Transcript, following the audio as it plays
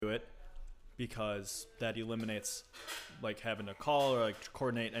because that eliminates like having to call or like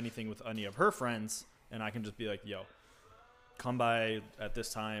coordinate anything with any of her friends, and I can just be like, yo, come by at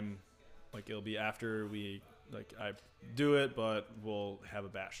this time. Like, it'll be after we, like, I do it, but we'll have a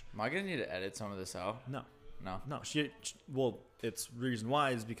bash. Am I going to need to edit some of this out? No. No? Well, it's reason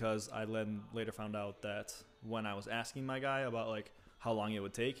why is because I then later found out that when I was asking my guy about, like, how long it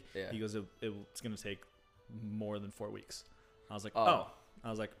would take, he goes, it's going to take more than 4 weeks. I was like, oh. I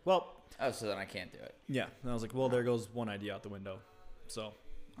was like, well. Oh, so then I can't do it. Yeah. And I was like, well, there goes one idea out the window. So.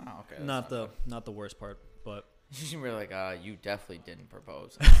 Oh, okay. Not the worst part, but. You were like, you definitely didn't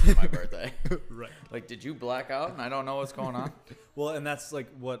propose on my birthday. Right. Like, did you black out and I don't know what's going on? Well, and that's like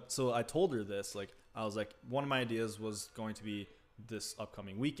so I told her this, like, I was like, one of my ideas was going to be this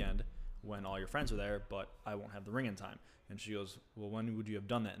upcoming weekend when all your friends are there, but I won't have the ring in time. And she goes, well, when would you have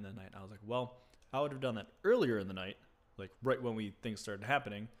done that in the night? I was like, well, I would have done that earlier in the night, like right when things started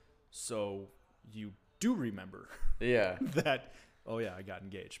happening. So you do remember Yeah. that. Oh, yeah, I got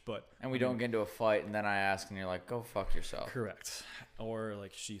engaged, but... And we don't get into a fight, and then I ask, and you're like, go fuck yourself. Correct. Or,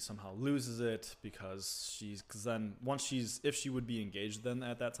 like, she somehow loses it because then if she would be engaged then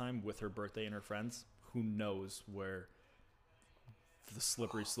at that time with her birthday and her friends, who knows where the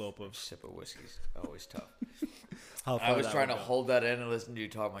slippery slope of... Sip of whiskey's always tough. I was trying to hold that in and listen to you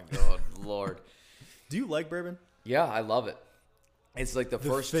talk. My God, Lord. Do you like bourbon? Yeah, I love it. It's like the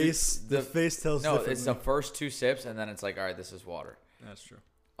first face. The face tells. No, it's the first 2 sips, and then it's like, all right, this is water. That's true.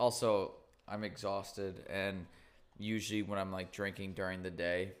 Also, I'm exhausted, and usually when I'm like drinking during the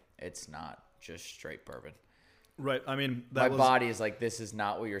day, it's not just straight bourbon. Right. I mean, my body is like, this is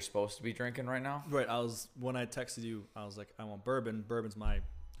not what you're supposed to be drinking right now. Right. When I texted you, I was like, I want bourbon. Bourbon's my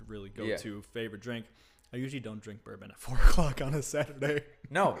really go-to favorite drink. I usually don't drink bourbon at 4 o'clock on a Saturday.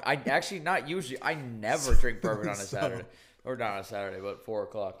 No, I actually not usually. I never drink bourbon on a Saturday. Or not on a Saturday, but 4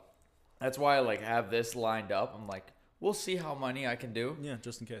 o'clock. That's why I like have this lined up. I'm like, we'll see how many I can do. Yeah,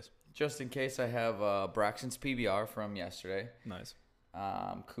 just in case. Just in case. I have Braxton's PBR from yesterday. Nice.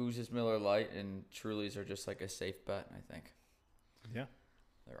 Coors' Miller Lite and Truly's are just like a safe bet, I think. Yeah.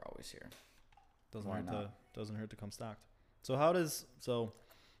 They're always here. Doesn't hurt to come stocked. So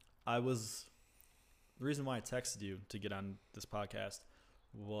the reason why I texted you to get on this podcast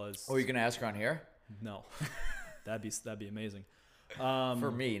was... Oh, you're going to ask her on here? No. That'd be amazing.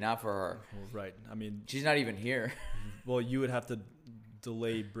 For me, not for her. Well, right. I mean, she's not even here. Well, you would have to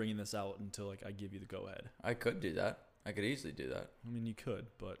delay bringing this out until like I give you the go ahead. I could do that. I could easily do that. I mean, you could,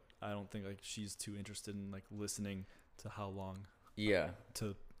 but I don't think like she's too interested in like listening to how long. Yeah.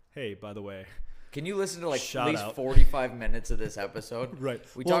 Hey, by the way, can you listen to like Shout at least out. 45 minutes of this episode? Right.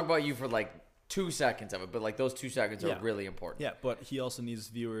 We talk about you for like 2 seconds of it, but like those 2 seconds are really important. Yeah, but he also needs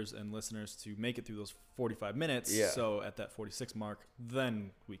viewers and listeners to make it through those 45 minutes. Yeah. So at that 46 mark,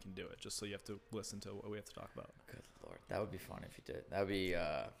 then we can do it. Just so you have to listen to what we have to talk about. Good Lord, that would be fun if you did. That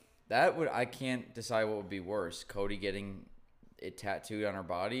would be I can't decide what would be worse: Cody getting it tattooed on her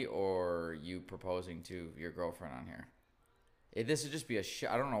body, or you proposing to your girlfriend on here. This would just be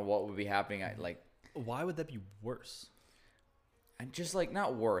I don't know what would be happening. Why would that be worse? And just like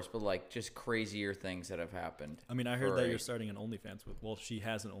not worse, but like just crazier things that have happened. I mean, I heard that you're starting an OnlyFans with. Well, she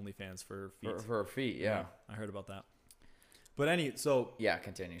has an OnlyFans for feet. For her feet, yeah. I heard about that. But yeah,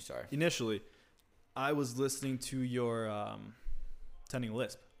 continue. Sorry. Initially, I was listening to your Tending a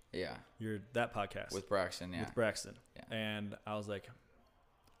Lisp. Yeah. That podcast with Braxton. Yeah. With Braxton. Yeah. And I was like,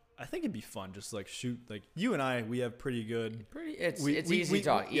 I think it'd be fun just like shoot like you and I. We have pretty good. It's easy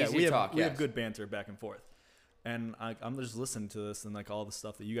talk. We have good banter back and forth. And I'm just listening to this and like all the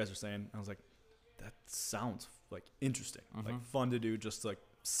stuff that you guys are saying. I was like, that sounds like interesting, like fun to do. Just like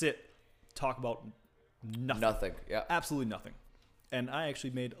sit, talk about nothing. Nothing. Yeah. Absolutely nothing. And I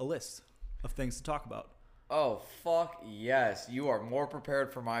actually made a list of things to talk about. Oh fuck yes! You are more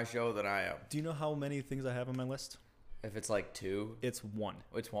prepared for my show than I am. Do you know how many things I have on my list? If it's like 2, it's 1.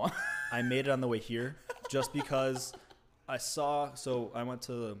 It's 1. I made it on the way here just because I saw. So I went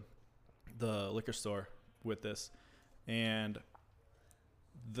to the liquor store with this, and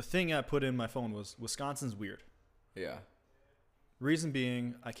the thing I put in my phone was Wisconsin's weird. Yeah. Reason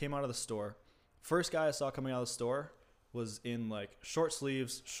being, I came out of the store. First guy I saw coming out of the store was in like short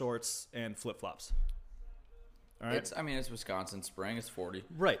sleeves, shorts, and flip flops. All right. It's Wisconsin spring. It's 40.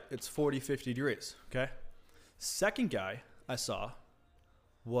 Right. It's 40, 50 degrees. Okay. Second guy I saw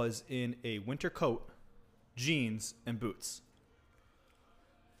was in a winter coat, jeans, and boots.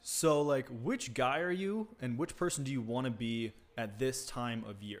 So, like, which guy are you and which person do you want to be at this time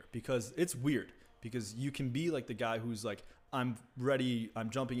of year? Because it's weird. Because you can be, like, the guy who's, like, I'm ready, I'm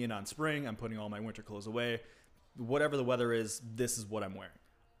jumping in on spring, I'm putting all my winter clothes away. Whatever the weather is, this is what I'm wearing.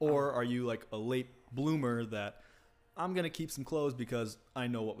 Or are you like a late bloomer that I'm going to keep some clothes because I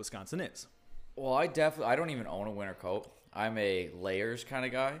know what Wisconsin is? Well, I don't even own a winter coat. I'm a layers kind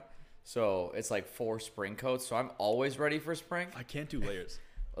of guy. So it's like 4 spring coats. So I'm always ready for spring. I can't do layers.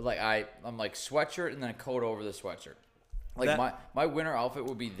 Like I'm like sweatshirt and then a coat over the sweatshirt. Like That- my winter outfit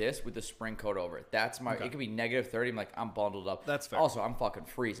would be this with the spring coat over it. That's my. Okay. It could be -30. I'm like I'm bundled up. That's fair. Also, I'm fucking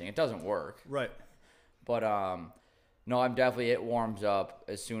freezing. It doesn't work. Right. But no, I'm definitely. It warms up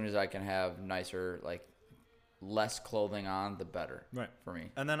as soon as I can have nicer, like less clothing on, the better. Right. For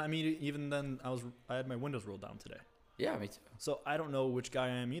me. And then, I mean, even then, I had my windows rolled down today. Yeah, me too. So I don't know which guy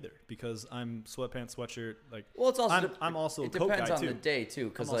I am either because I'm sweatpants, sweatshirt. Like, Well, it's also I'm also a it coat guy depends on too. the day too, I'm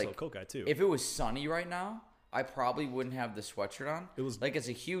because also a like coat guy too. if it was sunny right now, I probably wouldn't have the sweatshirt on. It was- like it's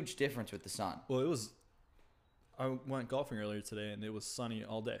a huge difference with the sun. Well, it was. I went golfing earlier today and it was sunny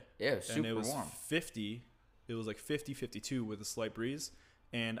all day. Yeah, it was And super it was warm. 50. It was like 50, 52 with a slight breeze.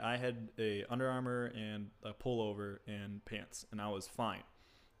 And I had a Under Armour and a pullover and pants, and I was fine.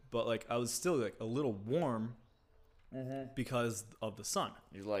 But like I was still like a little warm because of the sun.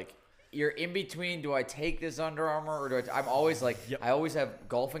 You're like, you're in between. Do I take this Under Armour or do I'm always like, Yep. I always have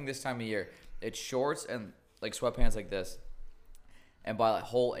golfing this time of year. It's shorts and like sweatpants like this. And by like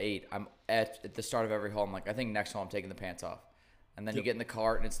hole 8, I'm at the start of every hole. I'm like, I think next hole I'm taking the pants off. And then you Yep. get in the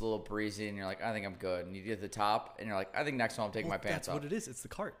cart and it's a little breezy and you're like, I think I'm good. And you get to the top and you're like, I think next hole I'm taking my pants That's off. what it is. It's the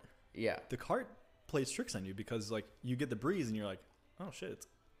cart. Yeah. The cart plays tricks on you because like you get the breeze and you're like, oh shit, it's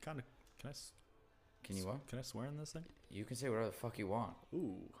kind of. Can you what? Can I swear on this thing? You can say whatever the fuck you want.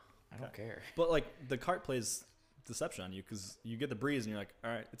 Ooh. I don't care. But like the cart plays deception on you because you get the breeze and you're like,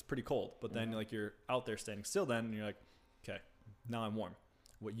 all right, it's pretty cold. But then like you're out there standing still then and you're like, okay, now I'm warm.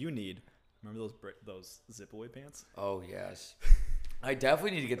 What you need, remember those zip away pants? Oh, yes. I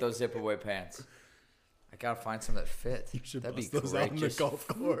definitely need to get those zip away pants. I gotta find some that fit. You should That'd be bust those great. out on the Just- golf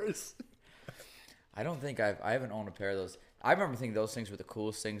course. I don't think I haven't owned a pair of those. I remember thinking those things were the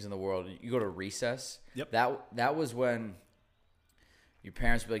coolest things in the world. You go to recess. Yep. That was when your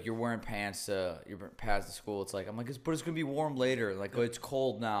parents would be like, you're wearing pants. You're past the school. It's like I'm like, but it's gonna be warm later. Like, oh, it's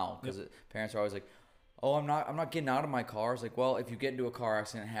cold now because parents are always like, oh, I'm not getting out of my car. It's like, well, if you get into a car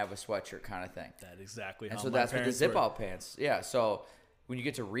accident, have a sweatshirt kind of thing. That's exactly And how so my that's what the parents zip were. out pants. Yeah. So when you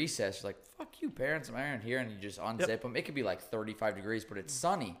get to recess, you're like, fuck you, parents. I'm ironing here, and you just unzip them. It could be like 35 degrees, but it's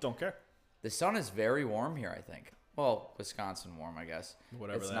sunny. Don't care. The sun is very warm here, I think. Well, Wisconsin warm, I guess.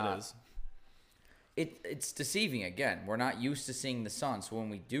 Whatever It's that not. is. It's deceiving again. We're not used to seeing the sun, so when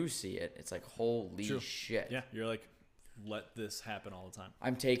we do see it, it's like holy True. shit. Yeah, you're like, let this happen all the time.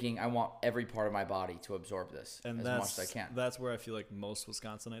 I want every part of my body to absorb this And as that's, much as I can. That's where I feel like most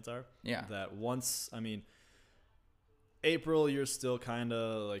Wisconsinites are. Yeah. That once, I mean, April, you're still kind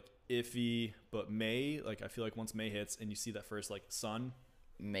of like iffy, but May, like I feel like once May hits and you see that first like sun,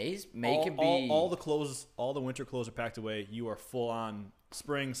 May all, can be all the clothes, all the winter clothes are packed away. You are full on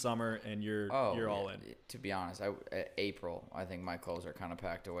spring, summer, and you're all in. To be honest, April, I think my clothes are kind of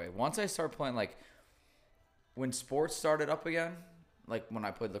packed away. Once I start playing, like when sports started up again, like when I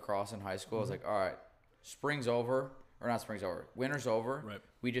played lacrosse in high school, I was like, all right, spring's over, or not spring's over, winter's over. Right.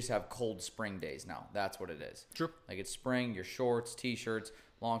 We just have cold spring days now. That's what it is. True. Like it's spring, your shorts, t-shirts,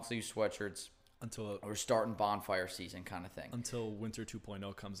 long sleeve sweatshirts. Until We're starting bonfire season kind of thing. winter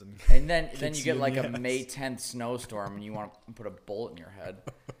 2.0 comes in. And then Kicks you you get in like the a ass. May 10th snowstorm and you want to put a bullet in your head.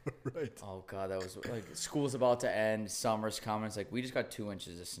 Right. Oh god, that was like school's about to end, summer's coming. It's like we just got 2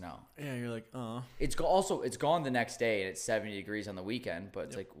 inches of snow. Yeah, you're like, It's gone the next day and it's 70 degrees on the weekend. But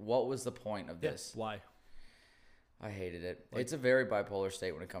it's like, what was the point of this? why? I hated it. It's a very bipolar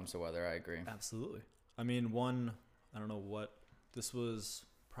state when it comes to weather. I agree. Absolutely. I mean, I don't know what, this was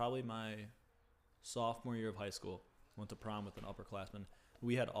probably my sophomore year of high school. Went to prom with an upperclassman.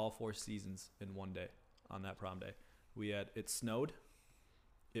 We had all 4 seasons in one day on that prom day. It snowed,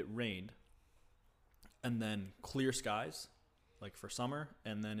 it rained, and then clear skies, like for summer,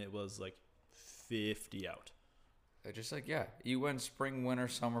 and then it was like 50 out. They're just like, yeah, you went spring, winter,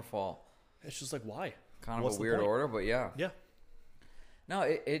 summer, fall. It's just like, why? Kind What's of a the weird point? order, but yeah. Yeah. No,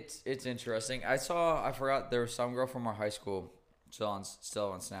 it's interesting. I forgot there was some girl from our high school still on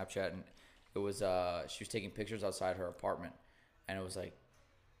Snapchat, and it was she was taking pictures outside her apartment, and it was like,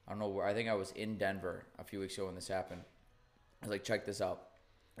 I don't know where. I think I was in Denver a few weeks ago when this happened. I was like, check this out.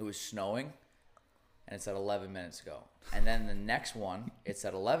 It was snowing, and it said 11 minutes ago. And then the next one, it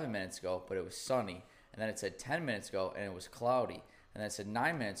said 11 minutes ago, but it was sunny. And then it said 10 minutes ago, and it was cloudy. And then it said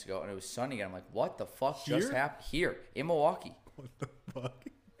 9 minutes ago, and it was sunny again. I'm like, what the fuck just Here? happened? Here, in Milwaukee. What the fuck?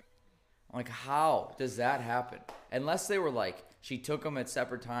 I'm like, how does that happen? Unless they were like, she took them at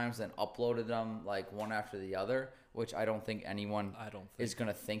separate times and uploaded them like one after the other, which I don't think anyone I don't is think.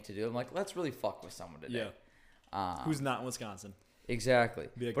 gonna think to do. I'm like, let's really fuck with someone today. Who's not in Wisconsin? Exactly.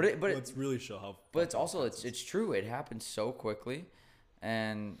 Be like, but let's really show how. But it's also it's true. It happens so quickly,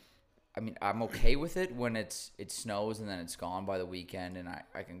 and I mean I'm okay with it when it snows and then it's gone by the weekend and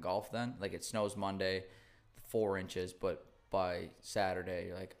I can golf then. Like it snows Monday, 4 inches, but by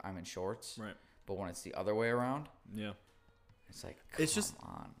Saturday like I'm in shorts. Right. But when it's the other way around, Yeah. it's like It's just- come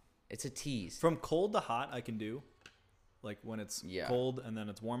on. It's a tease. From cold to hot, I can do. Like when it's Yeah. cold and then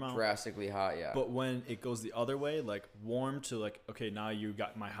it's warm out. Drastically hot, yeah. But when it goes the other way, like warm to like, okay, now you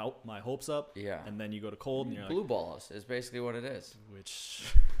got my hopes up. Yeah. And then you go to cold and you're Blue balls is basically what it is. like,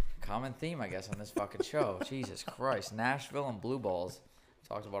 which. Common theme, I guess, on this fucking show. Jesus Christ, Nashville and blue balls.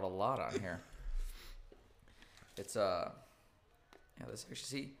 Talked about a lot on here. It's yeah. Let's actually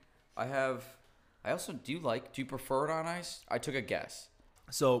see. I also do you prefer it on ice? I took a guess.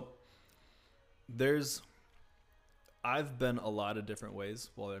 So I've been a lot of different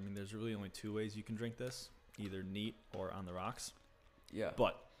ways. Well, I mean, there's really only 2 ways you can drink this, either neat or on the rocks. Yeah.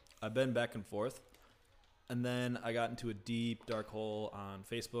 But I've been back and forth. And then I got into a deep, dark hole on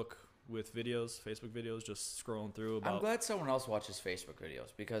Facebook with Facebook videos, just scrolling through about. I'm glad someone else watches Facebook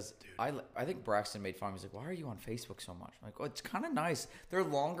videos because I think Braxton made fun of me. He's like, why are you on Facebook so much? I'm like, oh, it's kind of nice. They're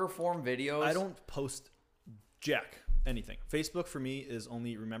longer form videos. I don't post jack anything. Facebook for me is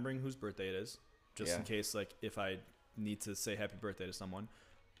only remembering whose birthday it is, just in case, like, if I need to say happy birthday to someone.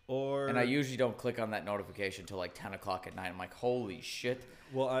 And I usually don't click on that notification till like 10 o'clock at night. I'm like, holy shit.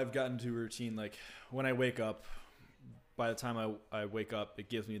 Well, I've gotten to a routine, like, when I wake up, by the time I wake up, it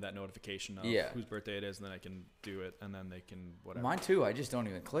gives me that notification of whose birthday it is, and then I can do it, and then they can whatever. Mine too. I just don't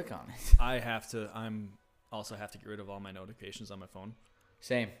even click on it. I'm also have to get rid of all my notifications on my phone.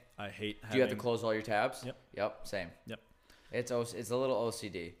 Same. I hate having. Do you have to close all your tabs? Yep. Yep. Same. Yep. It's a little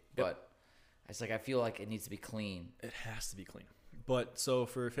OCD, but it's like I feel like it needs to be clean. It has to be clean. But so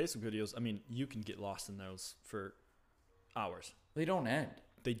for Facebook videos, I mean, you can get lost in those for hours. They don't end.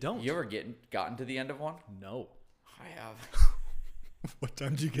 They don't. You ever gotten to the end of one? No. I have. What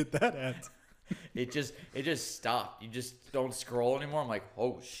time did you get that at? It just stopped. You just don't scroll anymore. I'm like,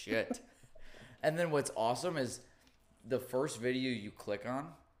 oh shit. And then what's awesome is the first video you click on,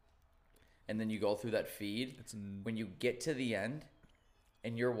 and then you go through that feed. When you get to the end,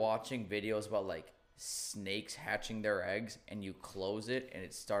 and you're watching videos about like snakes hatching their eggs, and you close it, and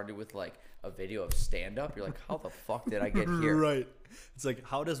it started with like a video of stand up. You're like, how the fuck did I get here? Right. It's like,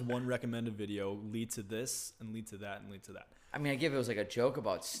 how does one recommended video lead to this and lead to that and lead to that? I mean, I give it was like a joke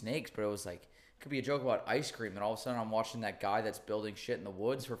about snakes, but it was like, it could be a joke about ice cream. And all of a sudden I'm watching that guy that's building shit in the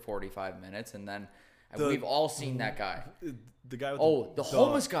woods for 45 minutes. And then we've all seen that guy. The guy with the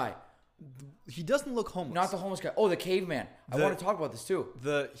homeless guy. He doesn't look homeless. Not the homeless guy. Oh, the caveman. I want to talk about this too.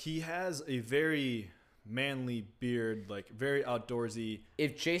 He has a very manly beard, like very outdoorsy.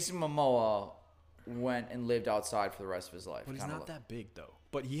 If Jason Momoa went and lived outside for the rest of his life. But he's not that big though.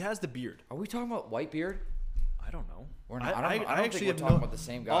 But he has the beard. Are we talking about white beard? I don't know. We're not, I don't actually think we're have talking about the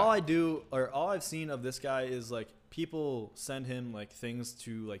same guy. All I've seen of this guy is like people send him like things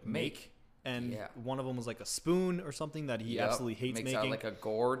to like make. And one of them was like a spoon or something that he absolutely hates Makes making. out like a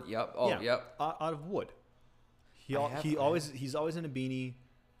gourd. Yep. Oh, yep. Out of wood. He's always in a beanie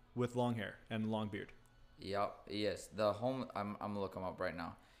with long hair and long beard. Yep. Yes. I'm gonna look him up right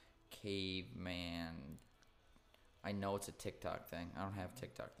now. Caveman. I know it's a TikTok thing. I don't have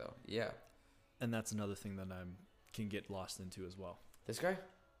TikTok though. Yeah. And that's another thing that I can get lost into as well. This guy?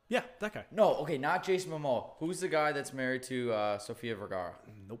 Yeah, that guy. No, okay, not Jason Momoa. Who's the guy that's married to Sofia Vergara?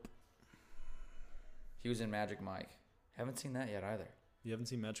 Nope. He was in Magic Mike. Haven't seen that yet either. You haven't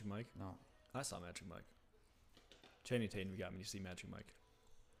seen Magic Mike? No. I saw Magic Mike. Channing Tatum got me to see Magic Mike.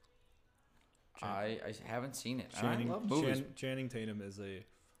 I haven't seen it. I love movies. Channing Tatum is a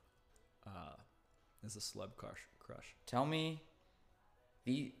celeb crush. Tell me,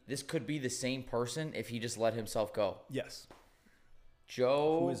 this could be the same person if he just let himself go. Yes.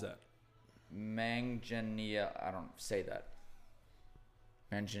 Joe. Who is that? Manganiello. I don't say that.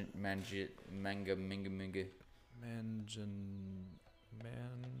 Manganiello.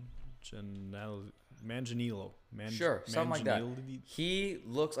 Sure, something like that. He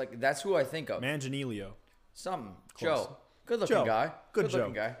looks like that's who I think of. Manganiello. Something. Close. Joe. Good looking guy. Good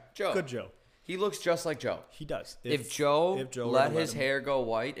looking guy. Joe. Good Joe. He looks just like Joe. He does. If Joe let his hair go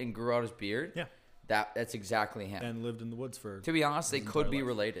white and grew out his beard, that's exactly him. And lived in the woods for. To be honest, they could be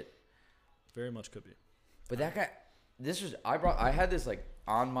related. Very much could be. But that guy, I had this like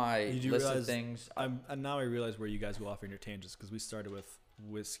on my list of things. And now I realize where you guys go off in your tangents because we started with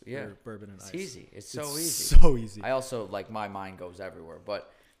whiskey or bourbon and ice. It's easy. It's so easy. So easy. I also like my mind goes everywhere,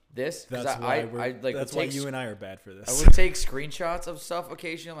 but this because That's why I like that's would why take you and I are bad for this. I would take screenshots of stuff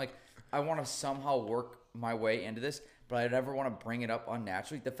occasionally. I'm like, I want to somehow work my way into this, but I never want to bring it up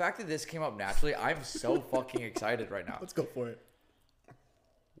unnaturally. The fact that this came up naturally, I'm so fucking excited right now. Let's go for it.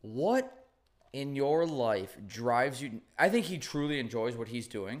 What in your life drives you? I think he truly enjoys what he's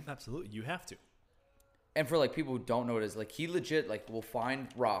doing. Absolutely, you have to. And for like people who don't know what it is, like he legit like will find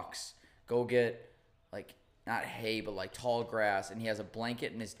rocks, go get like not hay but like tall grass, and he has a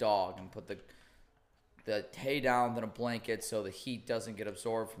blanket and his dog, and put the hay down, then a blanket so the heat doesn't get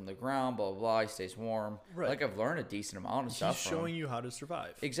absorbed from the ground. Blah blah blah. He stays warm. Right. Like I've learned a decent amount of stuff. He's showing you how to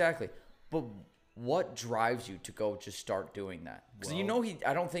survive. Exactly. But what drives you to go just start doing that? Because you know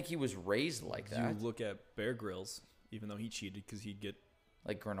I don't think he was raised like that. You look at Bear Grylls, even though he cheated because he'd get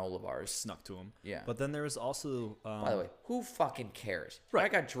Like granola bars. snuck to him. Yeah. But then there was also By the way, who fucking cares? Right. I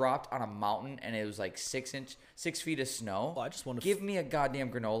got dropped on a mountain and it was like 6 feet of snow. Well, I just want to Give me a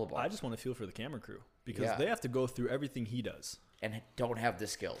goddamn granola bar. I just want to feel for the camera crew because Yeah. they have to go through everything he does. and don't have the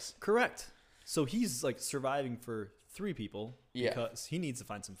skills. Correct. So he's like surviving for 3 people Yeah. because he needs to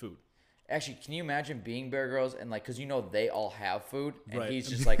find some food. Actually, can you imagine being Bear Grylls and like, cause you know they all have food, and Right. he's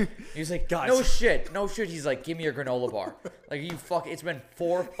just like, Guys. no shit. He's like, give me your granola bar. Like you fuck. It's been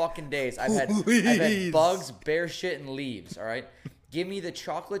 4 fucking days. I've had Please. bugs, bear shit, and leaves. All right, give me the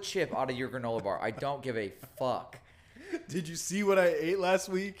chocolate chip out of your granola bar. I don't give a fuck. Did you see what I ate last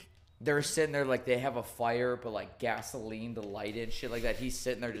week? They're sitting there like they have a fire, but like gasoline to light it, shit like that. He's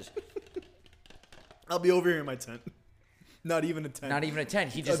sitting there just I'll be over here in my tent. Not even a tent. not even a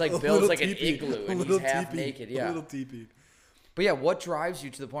tent. He just A like builds little like an teepee. igloo, A and little he's half teepee. naked. A Yeah. little teepee. But yeah, what drives you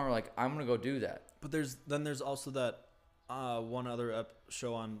to the point where like I'm gonna go do that? But there's also that one other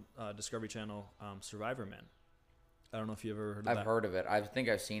show on Discovery Channel, Survivor Man. I don't know if you ever heard of that. I've heard of it. I think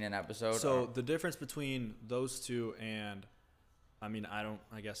I've seen an episode. So the difference between those two and, I mean, I don't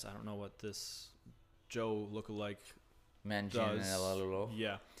know what this Joe lookalike does.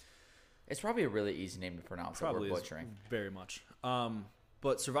 Yeah, It's probably a really easy name to pronounce probably that we're is butchering. very much.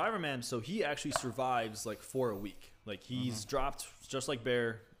 But Survivor Man, so he actually survives like for a week. Like he's dropped just like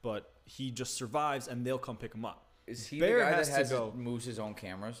Bear, but he just survives and they'll come pick him up. Is he Bear the guy has that to go. moves his own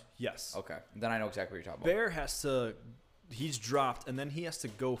cameras? Yes. Okay, then I know exactly what you're talking about. Bear has to. He's dropped and then he has to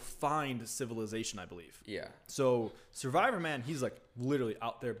go find civilization, I believe. Yeah. So Survivor Man, he's like literally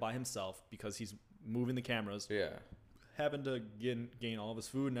out there by himself because he's moving the cameras, Yeah. having to gain all of his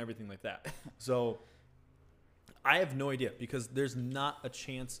food and everything like that. So I have no idea because there's not a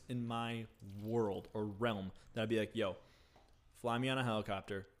chance in my world or realm that I'd be like, yo, fly me on a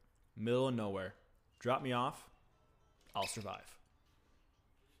helicopter, middle of nowhere, drop me off, I'll survive.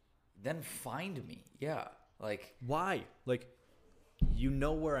 Then find me. Yeah. Like Why? Like, you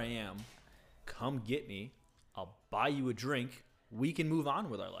know where I am. Come get me. I'll buy you a drink. We can move on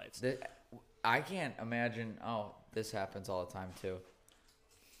with our lives. I can't imagine. Oh, this happens all the time too.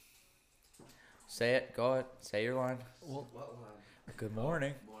 Say it. Go ahead. Say your line. Well, Good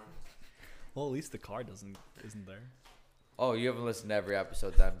morning. well, at least the car isn't there. Oh, you haven't listened to every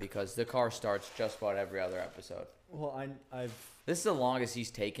episode then, because the car starts just about every other episode. Well, I've This is the longest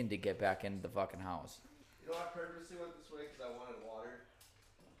he's taken to get back into the fucking house. You know, I purposely went this way because I wanted water.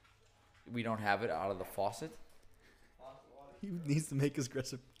 We don't have it out of the faucet. he needs to make his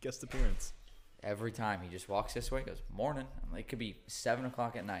guest appearance. Every time he just walks this way, goes morning. I'm like, it could be 7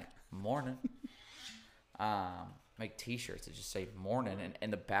 o'clock at night. Morning. Make T-shirts that just say morning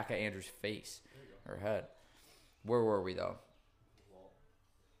and the back of Andrew's face or head. Where were we though?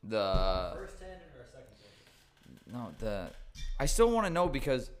 The First tangent or a second tangent? no I still want to know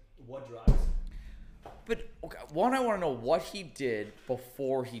because. What drives? But okay, one, I want to know what he did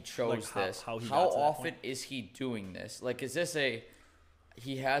before he chose Like how- this. how he How got to that often point? is he doing this? Like, is this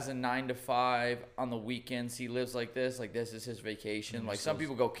he has a 9 to 5 on the weekends? He lives like this is his vacation. Like some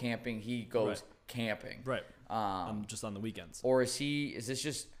people go camping, he goes Right. camping. Right. Just on the weekends. Or is this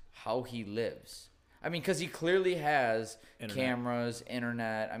just how he lives? I mean, because he clearly has Internet. cameras,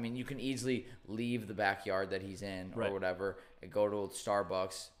 internet. I mean, you can easily leave the backyard that he's in or Right. whatever and go to a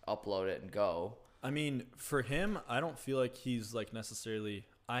Starbucks, upload it, and go. I mean, for him, I don't feel like he's like necessarily.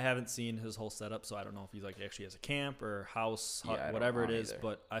 I haven't seen his whole setup, so I don't know if he's like actually has a camp or house, Yeah, I don't whatever it know is. either.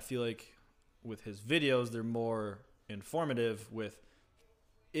 But I feel like with his videos, they're more informative. With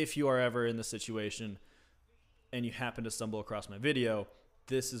if you are ever in the situation and you happen to stumble across my video,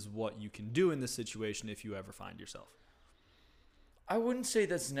 this is what you can do in this situation if you ever find yourself. I wouldn't say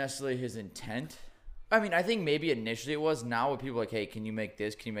that's necessarily his intent. I mean, I think maybe initially it was. Now, when people are like, hey, can you make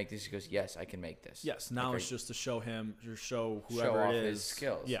this? Can you make this? He goes, yes, I can make this. Yes, now Like, it's just to show him or show whoever off it is his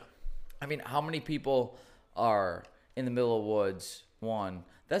skills. Yeah, I mean, how many people are in the middle of woods one.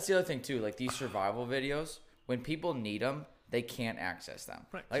 That's the other thing too. Like these survival videos, when people need them, they can't access them.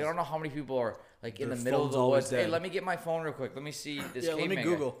 Right. Like I don't know how many people are like in the Their middle of phone's the always woods. Hey, dead. let me get my phone real quick. Let me see this. Yeah, let me caveman guy.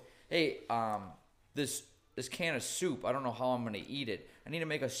 Google. Hey, this can of soup. I don't know how I'm gonna eat it. I need to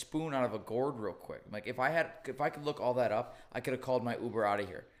make a spoon out of a gourd real quick. Like if I could look all that up, I could have called my Uber out of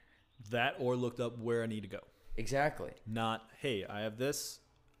here. That or looked up where I need to go. Exactly. Not, hey, I have this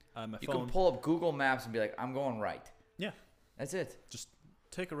on my You phone. can pull up Google Maps and be like, I'm going right. Yeah, That's it. just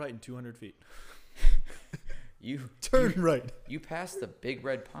take a right in 200 feet. You Turn right. you passed the big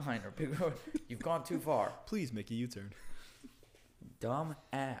red pine or big road. You've gone too far. Please make a U-turn. Dumb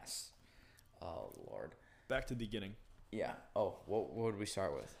ass. Oh Lord. Back to the beginning. Yeah. Oh, what would we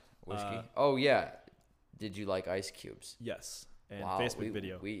start with? Whiskey. Uh, Oh yeah. Did you like Ice Cubes? Yes, and Wow, Facebook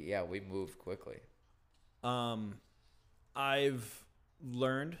video. We moved quickly. I've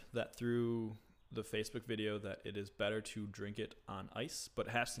learned that through the Facebook video that it is better to drink it on ice, but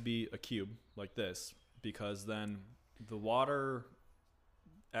it has to be a cube like this because then the water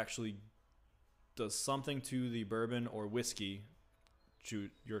actually does something to the bourbon or whiskey,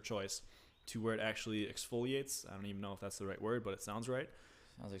 your choice, to where it actually exfoliates. I don't even know if that's the right word, but it sounds right.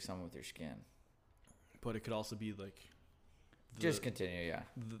 Sounds like something with your skin. But it could also be like Just continue, yeah.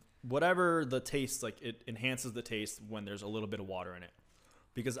 whatever the taste, like it enhances the taste when there's a little bit of water in it.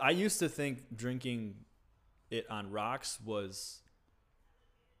 Because I used to think drinking it on rocks was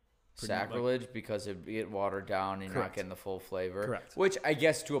pretty Sacrilege because it get watered down and you're not Correct. getting the full flavor. Correct. Which I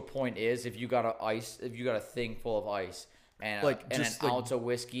guess to a point is if you got a thing full of ice and Like, and just an like- ounce of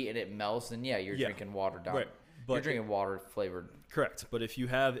whiskey and it melts, then yeah, you're Yeah. drinking watered down. Right. You're But drinking water flavored. correct. But if you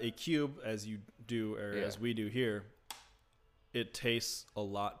have a cube, as you do or Yeah. as we do here, it tastes a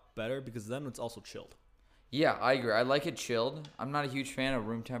lot better because then it's also chilled. Yeah, I agree. I like it chilled. I'm not a huge fan of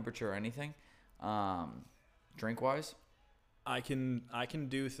room temperature or anything. Drink wise. I can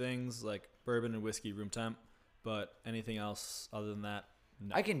do things like bourbon and whiskey room temp, but anything else other than that,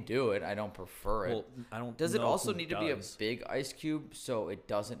 no. I can do it. I don't prefer it. Well, I don't. Does it know also who need to be a does. big ice cube so it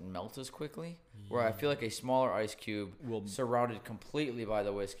doesn't melt as quickly? Where I feel like a smaller ice cube Will- surrounded completely by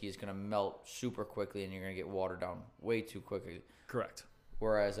the whiskey is going to melt super quickly and you're going to get watered down way too quickly. Correct.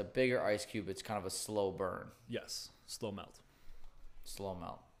 Whereas a bigger ice cube, it's kind of a slow burn, Yes. Slow melt. slow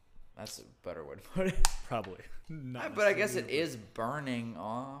melt. That's a better way to put it. Probably. Not But I guess it necessarily. is burning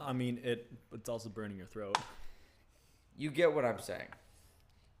off. I mean, it's also burning your throat. You get what I'm saying.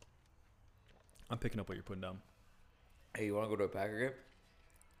 I'm picking up what you're putting down. Hey, you want to go to a Packer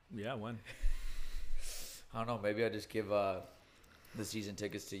game? Yeah, when? I don't know. Maybe I just give the season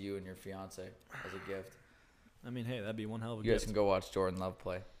tickets to you and your fiance as a gift. I mean, hey, that'd be one hell of a You guys gift. can go watch Jordan Love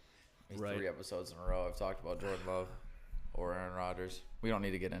play. These Right. 3 episodes in a row. I've talked about Jordan Love or Aaron Rodgers. We don't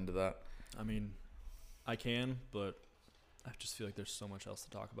need to get into that. I mean, I can, but I just feel like there's so much else to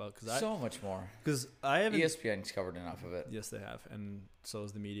talk about So much more. because I haven't. ESPN's covered enough of it. Yes, they have, and so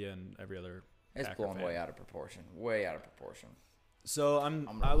is the media and every other. It's Packer blown fan. way out of proportion. Way out of proportion. So I'm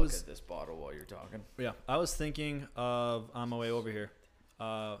I gonna look was at this bottle while you're talking. yeah, I was thinking of on my way over here.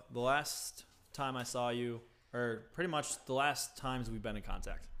 The last time I saw you, or pretty much the last times we've been in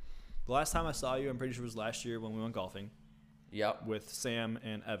contact. The last time I saw you, I'm pretty sure was last year when we went golfing Yep. with Sam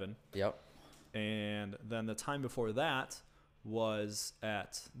and Evan. Yep. And then the time before that was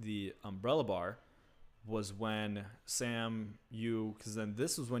at the Umbrella Bar, was when Sam, because then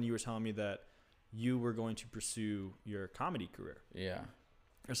this was when you were telling me that you were going to pursue your comedy career Yeah.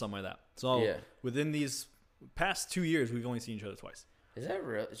 or something like that. So Yeah. within these past 2 years, we've only seen each other twice. Is that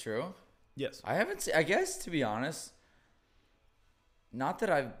really true? Yes. I haven't seen, I guess, to be honest, not that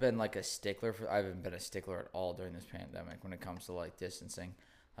I've been like a stickler I haven't been a stickler at all during this pandemic when it comes to like distancing.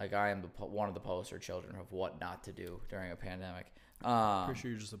 Like I am one of the poster children of what not to do during a pandemic. Pretty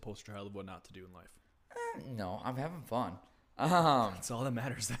sure you're just a poster child of what not to do in life. No, I'm having fun. That's all that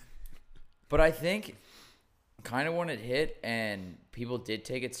matters then. But I think kind of when it hit and people did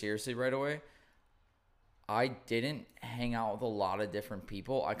take it seriously right away, I didn't hang out with a lot of different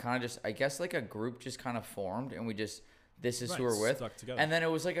people. I kind of just, I guess like a group just kind of formed and we just, this is who Right, we're with. stuck together. And then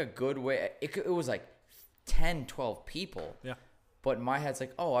it was like a good way. It was like 10, 12 people. Yeah. But in my head's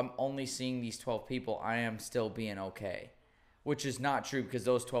like, oh, I'm only seeing these 12 people. I am still being okay. Which is not true because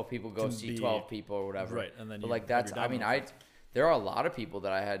those 12 people go Can see be- 12 people or whatever. Right, and then but you like have that's, your I mean, domino effect. there are a lot of people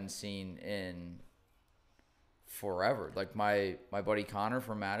that I hadn't seen in forever. Like my buddy Connor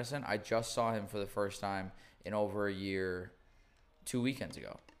from Madison, I just saw him for the first time in over a year, 2 weekends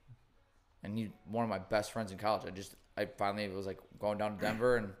ago. And he's one of my best friends in college. I finally was like going down to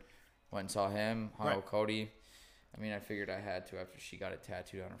Denver and went and saw him, hung out with Cody. I mean, I figured I had to after she got it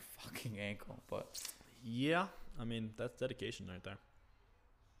tattooed on her fucking ankle, but Yeah. I mean, that's dedication right there.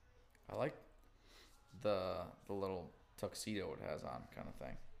 I like the little tuxedo it has on kind of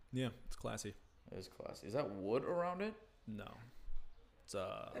thing. Yeah, it's classy. It is classy. Is that wood around it? No,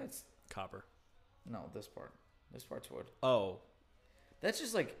 it's copper. No, this part. This part's wood. Oh, That's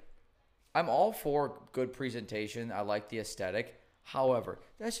just like, I'm all for good presentation. I like the aesthetic. However,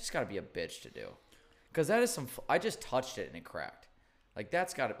 that's just got to be a bitch to do. Because that is I just touched it and it cracked. Like,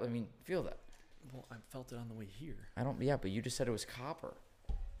 that's got to, I mean, feel that. well, I felt it on the way here. Yeah, but you just said it was copper.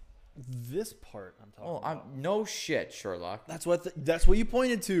 This part I'm talking Oh, about. no shit, Sherlock. That's what you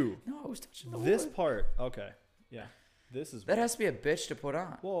pointed to. No, I was touching the This wood. part. Okay. Yeah. This is That has to be a bitch to put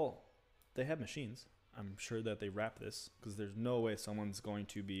on. well, they have machines. I'm sure that they wrap this because there's no way someone's going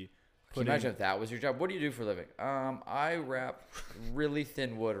to be Can you imagine if that was your job? What do you do for a living? I wrap really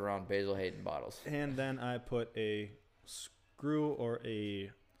thin wood around Basil Hayden bottles. And then I put a screw or a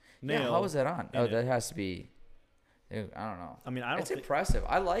nail. Yeah, how is that on? in Oh, it. that has to be. Dude, I don't know. I mean, I don't It's think impressive.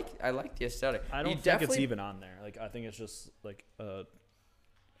 I like the aesthetic. I You don't think it's definitely- even on there. Like I think it's just like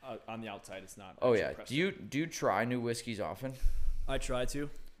on the outside. It's not. Oh actually yeah. pressed. Do you try new whiskeys often? I try to.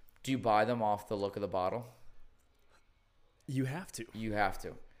 Do you buy them off the look of the bottle? You have to You have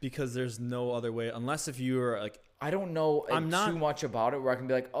to. because there's no other way unless if you are like I don't know I'm not- too much about it where I can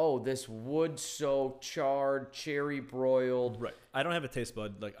be like, oh, this wood soaked, charred, cherry broiled. right. I don't have a taste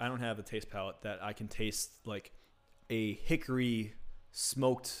bud. Like I don't have a taste palate that I can taste like a hickory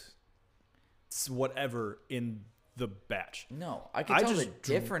smoked whatever in the batch. No, I can I tell the just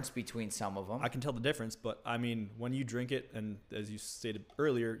difference between some of them. I can tell the difference, but I mean, when you drink it, and as you stated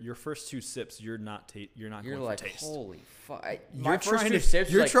earlier, your first two sips, you're not You're going like, for taste. holy fuck! You're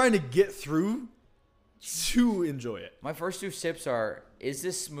trying to get through to enjoy it. My first two sips are: is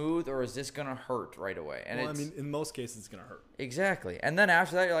this smooth or is this gonna hurt right away? And Well, I it's mean, in most cases, it's gonna hurt. exactly. And then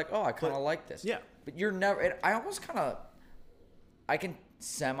after that, you're like, oh, I kind of But- like this. yeah. But you're never. I almost kind of. I can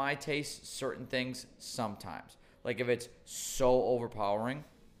semi taste certain things sometimes. Like if it's so overpowering.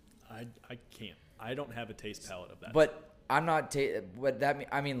 I can't. I don't have a taste palate of that. But I'm not. But that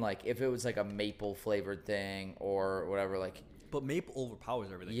I mean, like if it was like a maple flavored thing or whatever, like but maple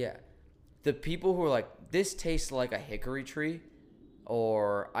overpowers everything. yeah, the people who are like this tastes like a hickory tree,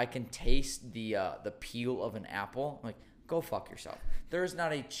 or I can taste the peel of an apple. I'm like, go fuck yourself. There's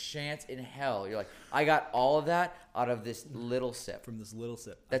not a chance in hell. You're like, I got all of that out of this little sip. From this little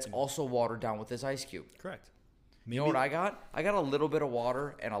sip. That's also watered down with this ice cube. Correct. You know what I got? I got a little bit of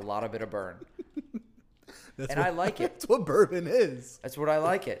water and a lot of bit of burn. That's and what, I like it. That's what bourbon is. That's what I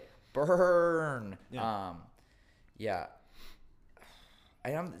like it. Burn. Yeah. Yeah.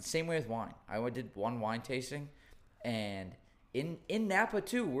 I am the same way with wine. Did one wine tasting, and in Napa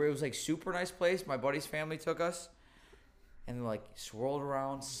too, where it was like super nice place. My buddy's family took us, and they like swirled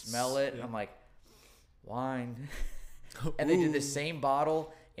around, smell it. Yeah. I'm like, wine. And they did the Ooh. same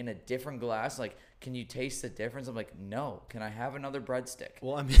bottle in a different glass. Like, can you taste the difference? I'm like, no. Can I have another breadstick?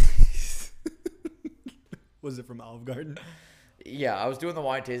 Well, I mean, was it from Olive Garden? Yeah, I was doing the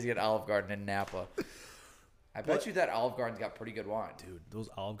wine tasting at Olive Garden in Napa. I bet But- you that Olive Garden's got pretty good wine. Dude, those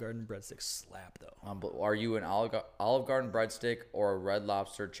Olive Garden breadsticks slap though. But are you an Olive Garden breadstick or a Red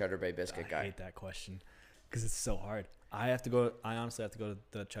Lobster Cheddar Bay biscuit I guy? hate that question because it's so hard. I honestly have to go to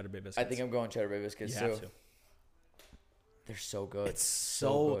the Cheddar Bay biscuits. I think I'm going Cheddar Bay biscuits you too. have to. They're so good. It's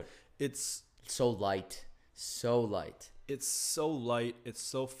so good. it's So light. So light. it's so light. It's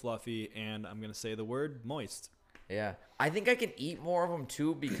so fluffy, and I'm gonna say the word moist. Yeah. I think I can eat more of them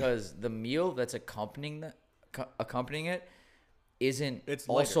too because the meal that's accompanying it isn't It's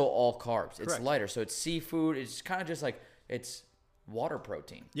also all carbs. It's Correct. lighter. So it's seafood. It's kind of just like it's water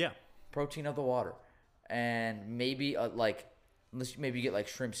protein. Yeah, Protein of the water. And maybe unless maybe you get like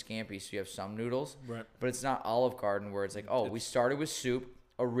shrimp scampi so you have some noodles. right. But it's not Olive Garden where it's like, oh, we started with soup,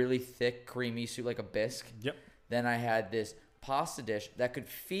 a really thick, creamy soup like a bisque. Yep. Then I had this pasta dish that could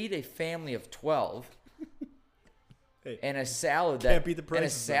feed a family of 12 Hey, and a salad Can't that beat the and a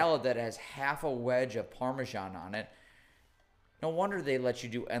prices, though. salad that has half a wedge of Parmesan on it. No wonder they let you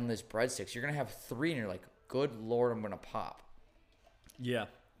do endless breadsticks. You're gonna have 3 and you're like, good Lord, I'm gonna pop. yeah.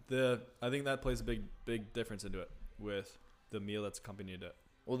 I think that plays a big difference into it with the meal that's accompanied it.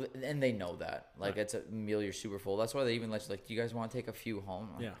 Well, and they know that. Like, Right. it's a meal you're super full. That's why they even let you, like, do you guys want to take a few home?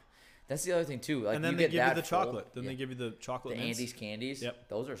 Like, Yeah. That's the other thing, too. Like, And then you they get give you that the full. chocolate. Then Yeah. they give you the chocolate The mints. Andes candies. Yep.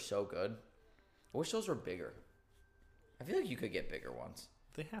 Those are so good. I wish those were bigger. I feel like you could get bigger ones.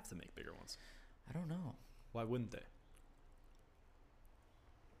 They have to make bigger ones. I don't know. Why wouldn't they?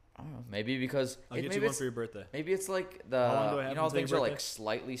 I don't know. Maybe because I'll get maybe you one it's, for your birthday. maybe it's like How long do I you have know how until your things are like birthday?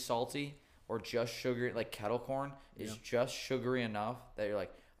 slightly salty or just sugary, like kettle corn is Yeah. just sugary enough that you're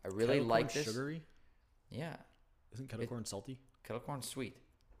like, I really Kettle like corn this. sugary? Yeah, Isn't kettle corn salty? kettle corn's sweet.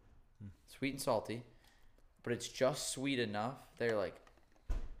 sweet and salty, but it's just sweet enough. They're like,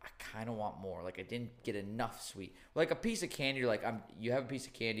 I kind of want more. Like I didn't get enough sweet. Like a piece of candy, you're like you have a piece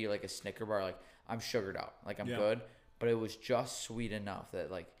of candy, like a Snicker bar, like I'm sugared out, like I'm good, but it was just sweet enough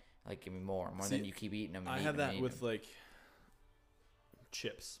that like give me more than you keep eating them. I have that with like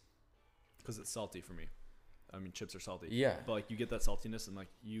chips, because it's salty for me. I mean, chips are salty. Yeah. But like you get that saltiness, and like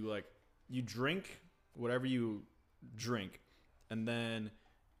you drink whatever you drink, and then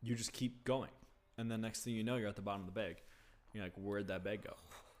you just keep going, and then next thing you know, you're at the bottom of the bag. You're like, where'd that bag go?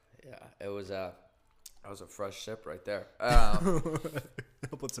 Yeah, it was that was a fresh sip right there.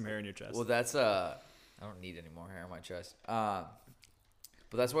 I'll put some hair in your chest. Well, that's I don't need any more hair on my chest.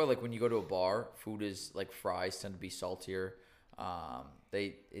 But that's why, like, when you go to a bar, food is like fries tend to be saltier.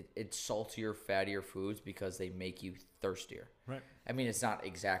 It's saltier, fattier foods because they make you thirstier. Right. I mean, it's not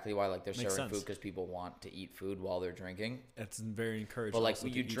exactly why like they're Makes serving sense. food because people want to eat food while they're drinking. It's very encouraging. But like also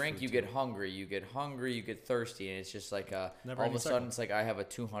when to you eat drink, food you too. get hungry. You get thirsty, and it's just like Never all of ending a sudden cycle. it's like I have a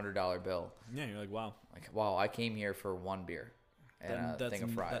 $200 bill. Yeah, you're like, wow. Like, wow, I came here for one beer and a thing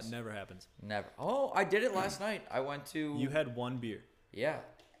of fries. That never happens. Never. Oh, I did it last night. I went to. You had one beer. Yeah,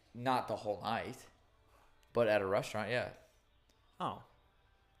 not the whole night, but at a restaurant. Yeah. Oh.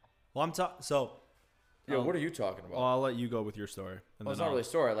 Well, I'm talking. So. Yeah. What are you talking about? Well, I'll let you go with your story. And Well, it's then not really a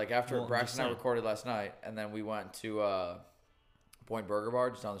story. Like after Well, I'm just Braxton and I saying. recorded last night, and then we went to Point Burger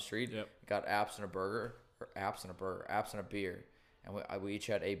Bar just down the street. Yep. Got apps and a beer, and we each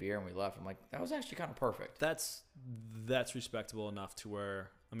had a beer and we left. I'm like, that was actually kind of perfect. That's respectable enough to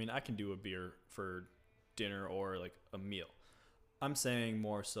where, I mean, I can do a beer for dinner or like a meal. I'm saying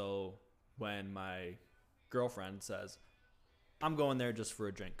more so when my girlfriend says, I'm going there just for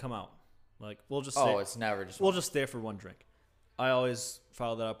a drink. Come out. Like, we'll just stay. It's never just. We'll just stay for one drink. I always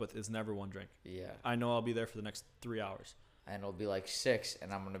follow that up with, is never one drink. Yeah. I know I'll be there for the next 3 hours. And it'll be like 6,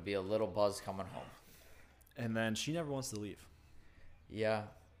 and I'm gonna be a little buzzed coming home. And then she never wants to leave. Yeah,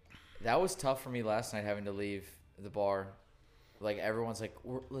 that was tough for me last night having to leave the bar. Like everyone's like,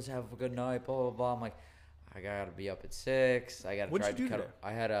 let's have a good night, blah blah blah. I'm like, I gotta be up at 6. I gotta What'd try you to do cut. today?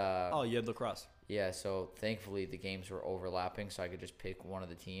 I had Oh, you had lacrosse. Yeah, so thankfully the games were overlapping, so I could just pick one of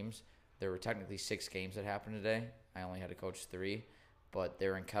the teams. There were technically 6 games that happened today. I only had to coach 3, but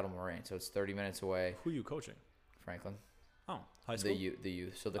they're in Kettle Moraine, so it's 30 minutes away. Who are you coaching? Franklin, Oh, high school? the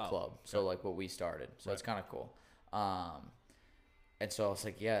youth, so the Oh, club, so okay. like what we started. So Right. it's kind of cool. And so I was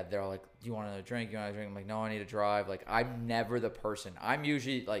like, yeah, they're all like, do you want another drink? You want another drink? I'm like, no, I need to drive. Like, I'm never the person. I'm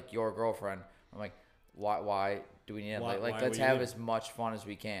usually like your girlfriend. I'm like, why do we need it? Why Like are let's we have leaving? as much fun as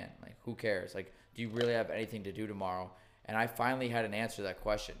we can. Like, who cares? Like, do you really have anything to do tomorrow? And I finally had an answer to that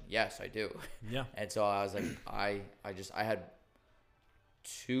question. Yes, I do. Yeah. And so I was like, I had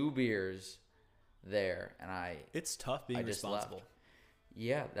 2 beers there, and It's tough being I just responsible. left.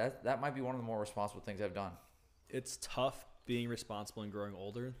 Yeah, that might be one of the more responsible things I've done. It's tough being responsible and growing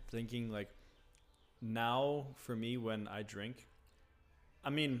older. Thinking like now for me when I drink,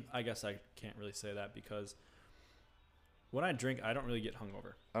 I mean, I guess I can't really say that because when I drink, I don't really get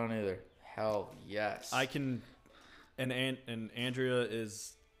hungover. I don't either. Hell yes. I can, and Andrea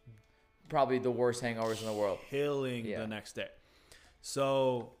is Probably the worst hangovers in the world. killing Yeah. the next day.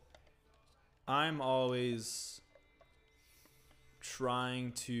 So I'm always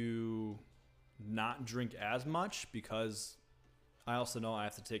trying to not drink as much because I also know I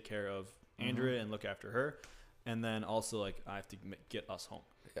have to take care of Andrea and look after her, and then also like I have to get us home.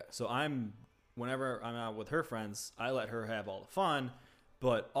 Yeah. So whenever I'm out with her friends, I let her have all the fun,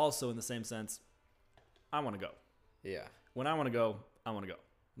 but also in the same sense, I want to go. Yeah. When I want to go, I want to go.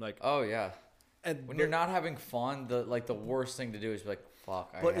 Like, Oh yeah. and When you're not having fun, the worst thing to do is be like,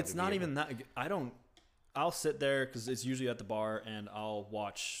 fuck. But it's not even that. I'll sit there because it's usually at the bar and I'll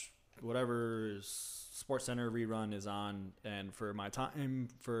watch whatever Sports Center rerun is on, and for my time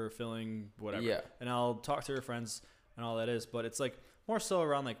for filling whatever. Yeah. And I'll talk to her friends and all that is, but it's like more so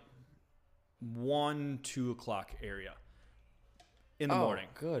around like 1-2 o'clock area in the morning.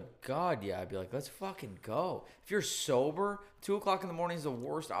 Good God, yeah. I'd be like, let's fucking go. If you're sober, 2 o'clock in the morning is the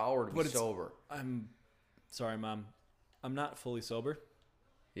worst hour to be sober. I'm sorry, Mom. I'm not fully sober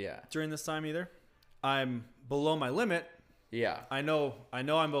Yeah. during this time either. I'm below my limit. Yeah. I know I'm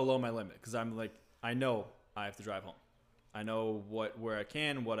below my limit because I'm like, I know I have to drive home. I know where I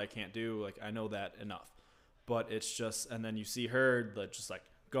can, what I can't do. Like, I know that enough. But it's just, and then you see her like, just like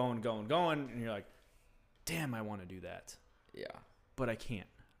going, and you're like, damn, I want to do that. Yeah. But I can't.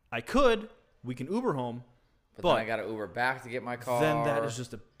 I could. We can Uber home. But But then I got to Uber back to get my car. Then that is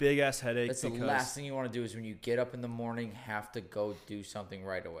just a big ass headache. That's the because last thing you want to do is when you get up in the morning, have to go do something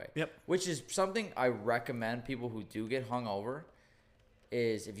right away. Yep. Which is something I recommend people who do get hungover.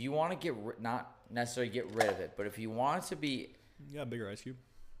 is if you want to not necessarily get rid of it, but if you want it to be, Yeah, bigger ice cube.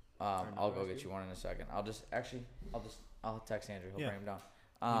 I'll go get you one in a second. I'll text Andrew. He'll bring him down.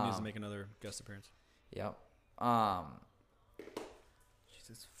 He needs to make another guest appearance. Yep.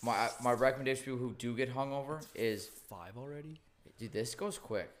 Jesus. My recommendation for people who do get hungover is 5 already? dude, this goes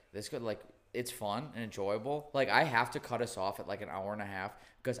quick. It's fun and enjoyable. Like I have to cut us off at like an hour and a half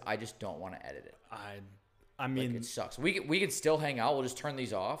because I just don't want to edit it. I mean, Like, it sucks. We can still hang out. We'll just turn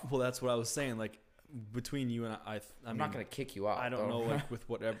these off. well, that's what I was saying. Like between you and I I'm mean, not gonna kick you out. I don't know like with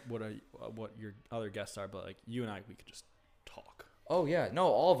what your other guests are, but like you and I, we could just talk. Oh yeah, no,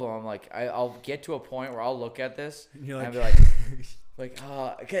 all of them. I'm like, I'll get to a point where I'll look at this And you're and like, I'll be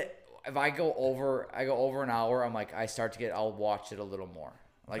like, okay. If I go over an hour, I'm like, I'll watch it a little more.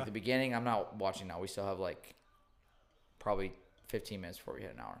 Like the beginning, I'm not watching now. We still have like probably 15 minutes before we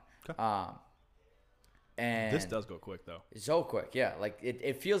hit an hour. Okay. And this does go quick though. so quick, yeah. Like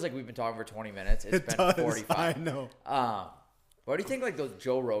it feels like we've been talking for 20 minutes. It's been does, 45. I know. Why do you think like those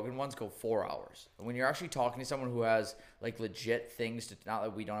Joe Rogan ones go 4 hours? When you're actually talking to someone who has like legit things to, not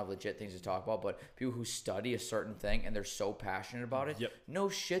that we don't have legit things to talk about, but people who study a certain thing and they're so passionate about it. Yep. No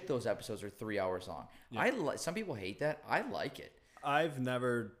shit, those episodes are 3 hours long. Yep. Some people hate that. I like it. I've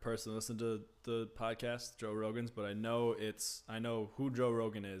never personally listened to the podcast Joe Rogan's, but I know who Joe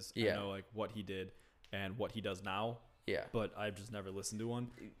Rogan is. Yeah. I know like what he did and what he does now. Yeah. But I've just never listened to one.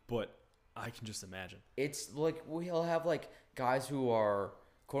 But I can just imagine. It's like we'll have like guys who are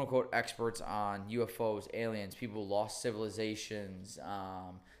quote unquote experts on UFOs, aliens, people who lost civilizations,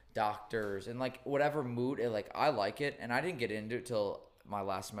 doctors, and like whatever mood. Like I like it, and I didn't get into it till my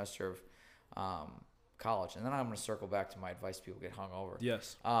last semester of college, and then I'm gonna circle back to my advice: people get hungover.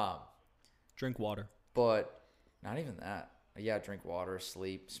 Yes. Drink water. But not even that. Yeah, drink water,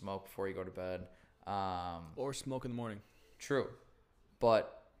 sleep, smoke before you go to bed. Or smoke in the morning. True,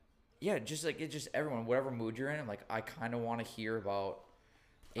 but. Yeah, just like it's just everyone, whatever mood you're in. I'm like, I kind of want to hear about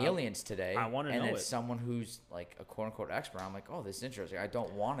aliens today. I wanna know and it's it. someone who's like a quote unquote expert. I'm like, oh, this is interesting. I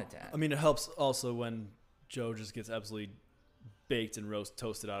don't want it to end. I mean, it helps also when Joe just gets absolutely baked and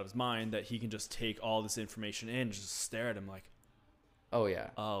toasted out of his mind that he can just take all this information in and just stare at him like, oh yeah.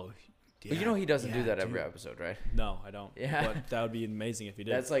 oh, But you know he doesn't do yeah, that every dude. episode, right? No, I don't. Yeah. But that would be amazing if he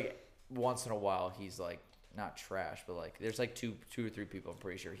did. That's like once in a while he's like not trash, but like there's like two or three people. I'm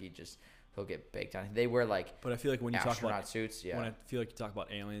pretty sure he'll get baked on. They wear like But I feel like when you talk astronaut about suits. Yeah. when I feel like you talk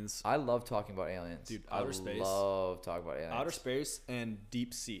about aliens, I love talking about aliens, dude. Outer space, love talking about aliens. outer space, and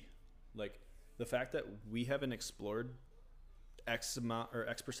deep sea. Like the fact that we haven't explored X amount or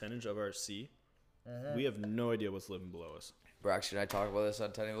X percentage of our sea, we have no idea what's living below us. Bro, actually, I talk about this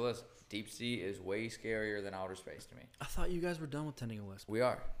on Tending the List. Deep sea is way scarier than outer space to me. I thought you guys were done with Tending a List. We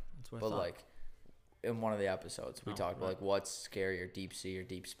are. That's what I But thought. like in one of the episodes, we Oh, talked about right. like what's scarier, deep sea or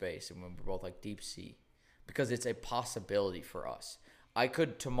deep space, and when we're both like deep sea, because it's a possibility for us. I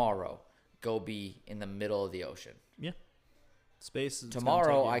could tomorrow go be in the middle of the ocean. Yeah. Space. Is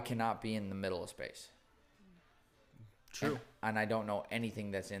Tomorrow, I cannot be in the middle of space. True. And I don't know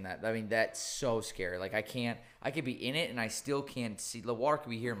anything that's in that. I mean, that's so scary. Like I could be in it and I still can't see. The water could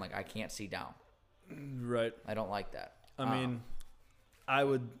be here. I'm like, I can't see down. Right. I don't like that. I mean, I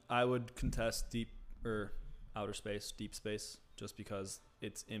would contest deep or outer space, deep space, just because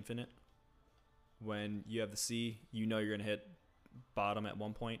it's infinite. When you have the sea, you know you're gonna hit bottom at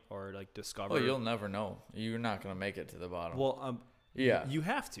one point or like discover. Oh, you'll never know. You're not gonna make it to the bottom. Well, yeah. you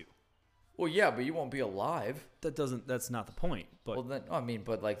have to. Well, yeah, but you won't be alive. That's not the point. But Well, then I mean,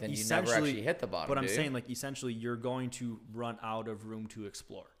 but like then you never essentially- actually hit the bottom. but I'm do you? saying like essentially you're going to run out of room to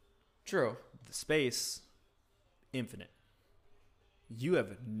explore. True. The space, infinite. You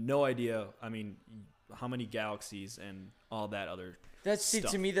have no idea. I mean, how many galaxies and all that other. See,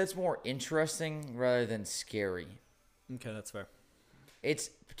 stuff. to me, that's more interesting rather than scary. Okay, that's fair.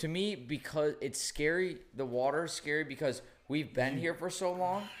 It's to me because it's scary. The water is scary because we've been here for so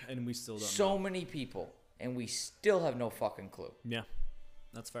long, And we still don't. so know. many people, and we still have no fucking clue. Yeah,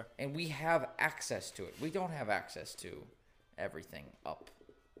 that's fair. And we have access to it. We don't have access to everything up,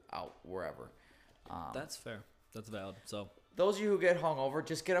 out, wherever. That's fair. That's valid. So Those of you who get hungover,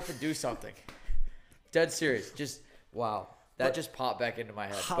 just get up and do something. Dead serious. Just wow, that just popped back into my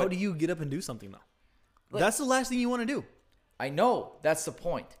head. how But do you get up and do something though? Like- That's the last thing you want to do. I know that's the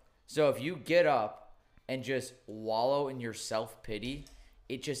point. So if you get up and just wallow in your self-pity,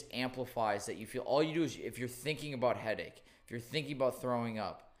 it just amplifies that you feel. All you do is if you're thinking about headache, if you're thinking about throwing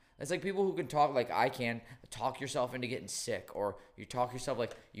up, it's like people who can talk like I can talk yourself into getting sick, or you talk yourself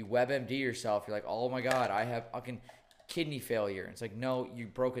like you WebMD yourself. You're like, oh my god, I have fucking kidney failure. It's like, no, you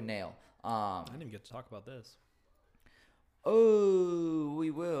broke a nail. I didn't even get to talk about this. Oh, we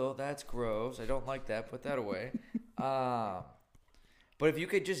will. That's gross. I don't like that. Put that away. But if you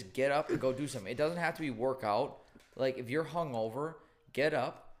could just get up and go do something, it doesn't have to be workout. Like if you're hungover, get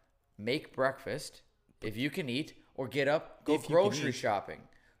up, make breakfast if you can eat, or get up, go If you can grocery eat. shopping.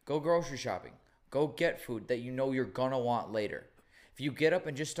 Go grocery shopping. Go get food that you know you're gonna want later. If you get up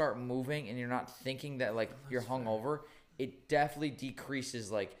and just start moving and you're not thinking that like you're hungover, it definitely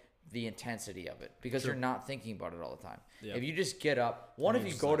decreases like the intensity of it because you're not thinking about it all the time. Yeah. If you just get up, if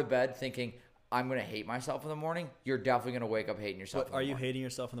you go to bed thinking I'm gonna hate myself in the morning, you're definitely gonna wake up hating yourself. But are you hating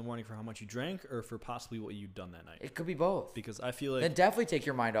yourself in the morning for how much you drank or for possibly what you've done that night? It could be both. Because I feel like, Then definitely take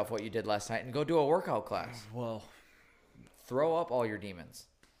your mind off what you did last night and go do a workout class. well, Throw up all your demons.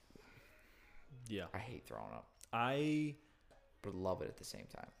 yeah. I hate throwing up, I but love it at the same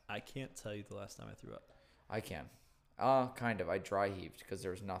time. can't tell you the last time I threw up. I can. Kind of. I dry heaved because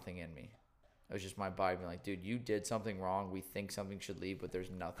there was nothing in me. It was just my body being like, dude, you did something wrong. We think something should leave, but there's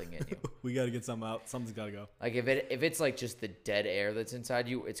nothing in you. We got to get something out. Something's got to go. Like if it's like just the dead air that's inside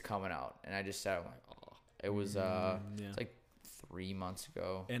you, it's coming out. And I just sat I'm like, oh. It was Yeah. it's like 3 months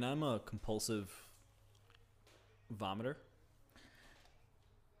ago. And I'm a compulsive vomiter.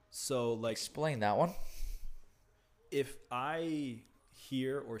 So, like, Explain that one. if I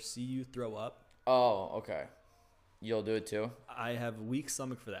hear or see you throw up, Oh, okay. You'll do it too. I have a weak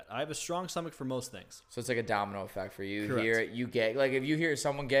stomach for that. I have a strong stomach for most things. So it's like a domino effect for you. Correct. Hear it, you gag. Like if you hear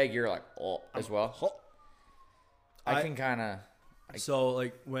someone gag, you're like, oh, as well. I can kind of. So,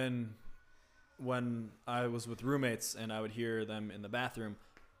 like, when I was with roommates and I would hear them in the bathroom,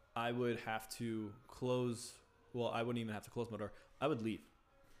 I would have to close. Well, I wouldn't even have to close my door. I would leave.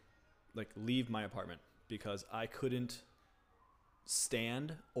 Like, leave my apartment because I couldn't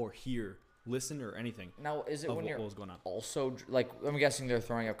stand or hear, listen, or anything Now, is it of when what you're was going on. also like? I'm guessing they're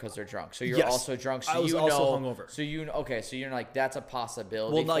throwing up because they're drunk. So you're Yes. also drunk. So I was you also know, hungover. So okay. So you're like that's a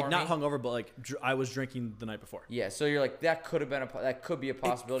possibility. Well, like, for not me. hungover, but like I was drinking the night before. Yeah. So you're like that could have been that could be a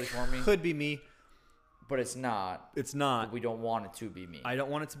possibility for me, Could be me. but it's not. It's not. We don't want it to be me. I don't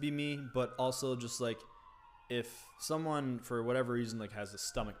want it to be me, but also just like if someone for whatever reason like has a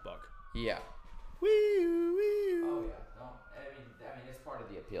stomach bug. Yeah. Wee, wee. Oh yeah. No. I mean, it's part of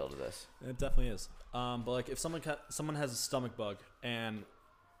the appeal to this. It definitely is. But like if someone has a stomach bug and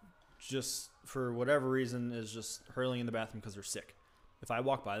just for whatever reason is just hurling in the bathroom because they're sick. If I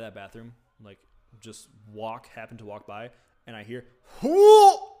walk by that bathroom, like just happen to walk by, and I hear,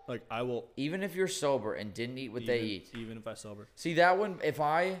 like I will. Even if you're sober and didn't eat what they eat. Even if I sober, See that one?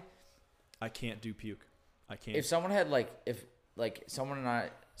 I can't do puke. I can't. If someone had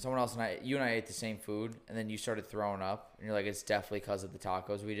someone else and you and I ate the same food, and then you started throwing up, and you're like, it's definitely because of the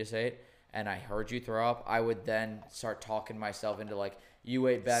tacos we just ate, and I heard you throw up, I would then start talking myself into like, you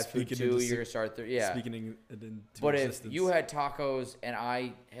ate bad food Speaking too, into you're gonna start yeah. Speaking into But if existence. you had tacos and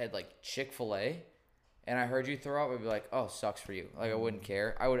I had like Chick-fil-A, and I heard you throw up, I'd be like, oh, sucks for you. Like I wouldn't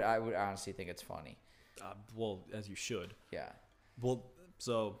care. I would honestly think it's funny. well, as you should. Yeah. Well,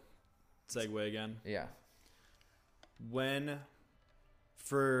 so segue again. Yeah. When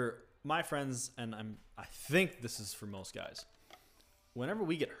for my friends, and I think this is for most guys, whenever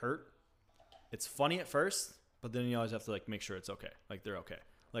we get hurt, it's funny at first, but then you always have to like make sure it's okay, like they're okay.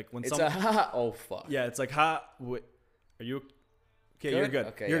 Like when It's someone, oh fuck. yeah, it's like are you okay? You're Good? good.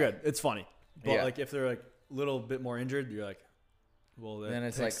 Okay, You're yeah. good. It's funny, but Yeah. like if they're like a little bit more injured, you're like, well, that Then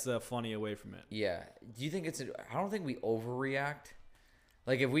it's takes the funny away from it. Yeah. Do you think I don't think we overreact.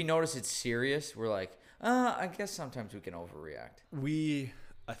 Like if we notice it's serious, we're like, I guess sometimes we can overreact.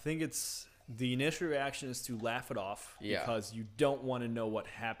 I think it's the initial reaction is to laugh it off Yeah. because you don't want to know what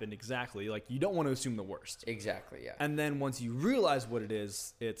happened exactly. Like you don't want to assume the worst. Exactly, yeah. And then once you realize what it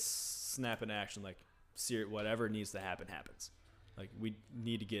is, it's snap into action. Like, whatever needs to happen happens. Like we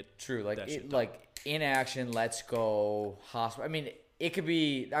need to get True. Like that shit done. like inaction, let's go hospital. I mean, it could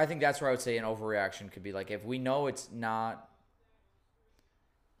be I think that's where I would say an overreaction could be like if we know it's not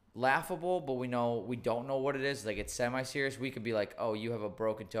laughable, but we don't know what it is, like it's semi-serious, we could be like, oh, you have a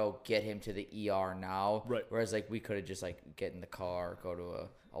broken toe, get him to the ER now. Right. Whereas like we could have just like get in the car, go to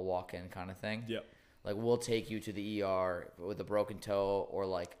a walk-in kind of thing. Yep. Like we'll take you to the ER with a broken toe or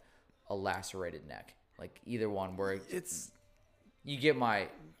like a lacerated neck, like either one where It's you get my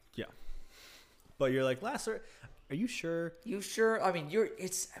yeah. But you're like, Lasser, are you sure? you sure. I mean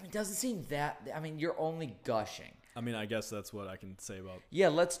it doesn't seem that. I mean you're only gushing. I mean, I guess that's what I can say about. Yeah,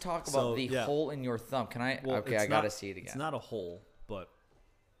 let's talk about So, the yeah. hole in your thumb. Can I? Well, okay, it's I gotta not- see it again. It's not a hole, but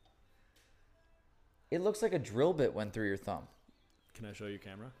It looks like a drill bit went through your thumb. can I show you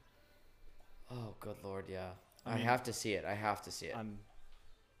camera? Oh, good lord, yeah. I I mean- have to see it. I have to see it. I'm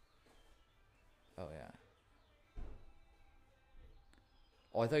Oh yeah.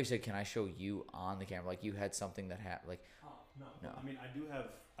 Oh, I thought you said, "Can I show you on the camera?" Like you had something that had like. Oh, no. No. I mean,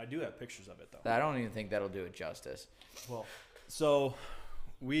 I do have pictures of it though. I don't even think that'll do it justice. Well, so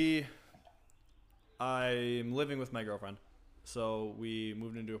I'm living with my girlfriend. So we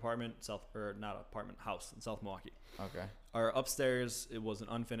moved into house in South Milwaukee. Okay. Our upstairs, it was an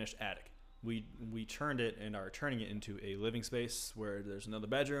unfinished attic. We turned it and are turning it into a living space where there's another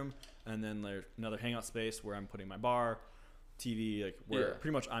bedroom and then there's another hangout space where I'm putting my bar, TV, like where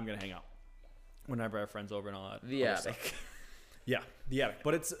pretty much I'm gonna hang out whenever I have friends over and all that. The other attic. stuff. Yeah, the attic.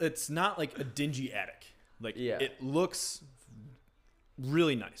 But it's not like a dingy attic. Like it looks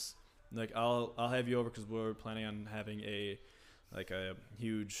really nice. Like I'll have you over because we're planning on having a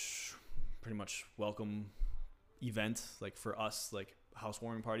huge, pretty much welcome event like for us, like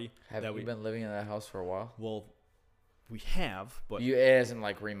housewarming party. Have you been living in that house for a while? Well, we have, but It hasn't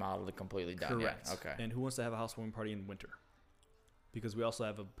like remodeled it completely done correct. yet. Okay. And who wants to have a housewarming party in winter? Because we also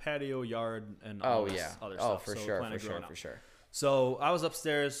have a patio, yard, and all this other stuff. For So sure, plan on for growing sure, out. for sure. So I was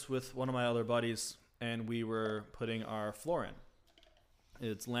upstairs with one of my other buddies, and we were putting our floor in.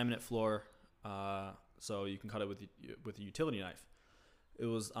 It's laminate floor, so you can cut it with a utility knife. It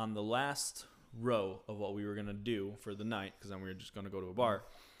was on the last row of what we were gonna do for the night, because then we were just gonna go to a bar,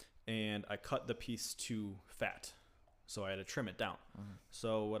 and I cut the piece too fat, so I had to trim it down.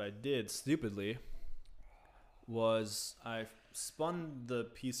 So what I did stupidly was I spun the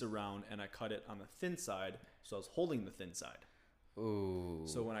piece around and I cut it on the thin side, so I was holding the thin side. Ooh.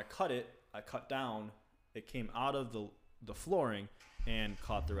 So when I cut down, it came out of the flooring and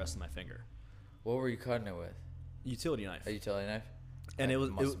caught the rest of my finger. What were you cutting it with? Utility knife. A utility knife? And I it was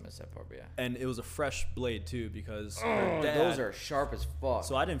must have missed that part, but yeah. and it was a fresh blade too, because her dad, Those are sharp as fuck.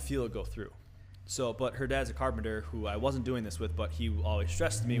 so I didn't feel it go through. So, but her dad's a carpenter who I wasn't doing this with, but he always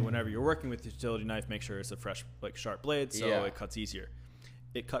stressed to me, whenever you're working with the utility knife, make sure it's a fresh, like sharp blade, so Yeah. it cuts easier.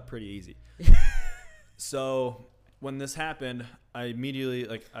 It cut pretty easy. So when this happened, I immediately,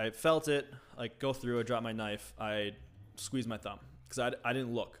 like, I felt it, like, go through. I dropped my knife. I squeezed my thumb because I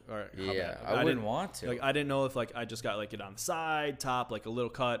didn't look. Or how Yeah, bad. I wouldn't didn't want to. Like, I didn't know if like I just got like it on the side, top, like a little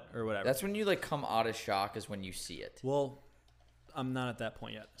cut or whatever. That's when you like come out of shock is when you see it. Well, I'm not at that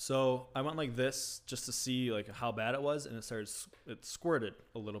point yet. So I went like this just to see like how bad it was, and it squirted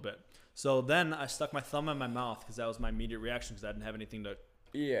a little bit. So then I stuck my thumb in my mouth because that was my immediate reaction, because I didn't have anything to,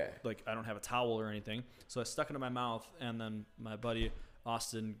 Yeah. like, I don't have a towel or anything. So I stuck it in my mouth, and then my buddy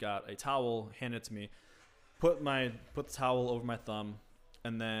Austin got a towel, handed it to me, put the towel over my thumb,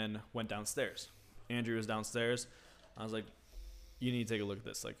 and then went downstairs. Andrew was downstairs. I was like, you need to take a look at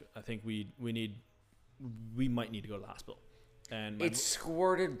this. Like, I think we might need to go to the hospital. And It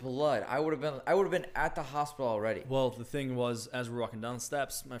squirted blood. I would have been at the hospital already. well, the thing was, as we're walking down the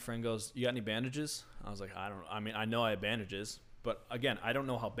steps, my friend goes, "You got any bandages?" I was like, "I don't know. I mean, I know I have bandages, but again, I don't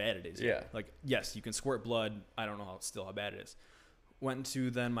know how bad it is yet." Yeah. Like, yes, you can squirt blood. I don't know how bad it is. Went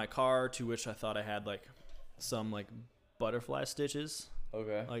into then my car, to which I thought I had like some like butterfly stitches,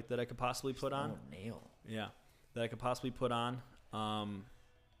 Okay. like that I could possibly put on. Oh, nail. Yeah, that I could possibly put on,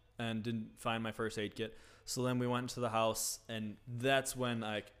 and didn't find my first aid kit. So then we went into the house, and that's when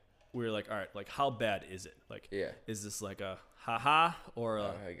we were like, all right, like, how bad is it? Like, Yeah. is this like a ha or a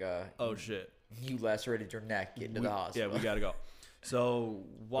Like, oh shit? you lacerated your neck. Get into the hospital. Yeah, we gotta go. So Oh,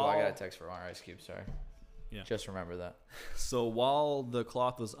 while I got a text from our Ice Cube. Sorry. Yeah. Just remember that. while the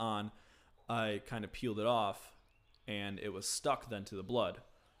cloth was on, I kind of peeled it off, and it was stuck then to the blood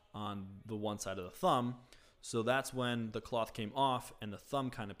on the one side of the thumb. So that's when the cloth came off and the thumb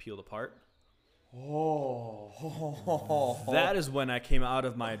kind of peeled apart. Oh. That is when I came out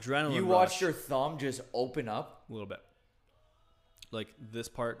of my adrenaline You rush. watched your thumb just open up? A little bit. Like this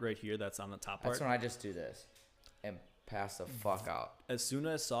part right here that's on the top part. That's when I just do this and pass the fuck out. As soon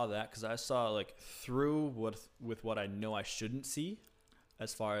as I saw that, because I saw like through with what I know I shouldn't see,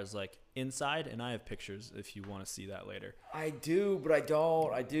 as far as like inside, and I have pictures if you want to see that later. I do, but I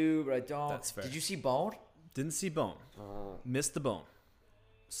don't. I do, but I don't. That's fair. Did you see bone? Didn't see bone. Missed the bone.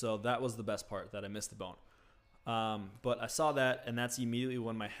 So that was the best part, that I missed the bone. But I saw that, and that's immediately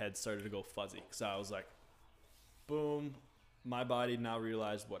when my head started to go fuzzy. Because I was like, boom, my body now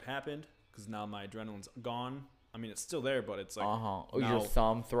realized what happened, because now my adrenaline's gone. I mean, it's still there, but it's like, Oh, now- your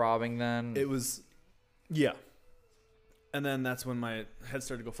thumb throbbing then? it was, yeah. And then that's when my head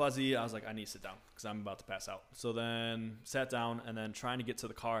started to go fuzzy. I was like, I need to sit down because I'm about to pass out. So then sat down, and then trying to get to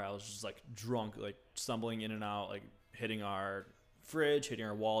the car, I was just like drunk, like stumbling in and out, like hitting our fridge, hitting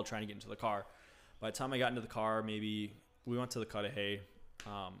our wall, trying to get into the car. By the time I got into the car, maybe we went to the Cudahy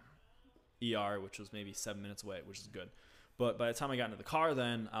ER, which was maybe 7 minutes away, which is good. But by the time I got into the car,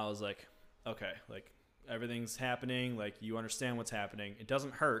 then I was like, okay, like everything's happening. Like, you understand what's happening. It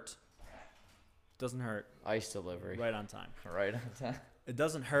doesn't hurt. Ice delivery. Right on time. Right on time. It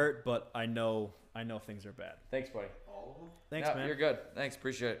doesn't hurt, but I know things are bad. Thanks, buddy. All of them? Thanks, Yeah, man. You're good. Thanks.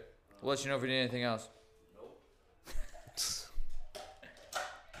 Appreciate it. We'll let you know if you need anything else.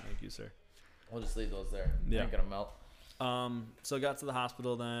 Thank you, sir. We'll just leave those there. Yeah. Ain't gonna melt. So I got to the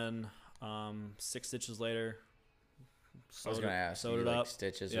hospital then. 6 stitches later. I was gonna ask. Sewed You it like up.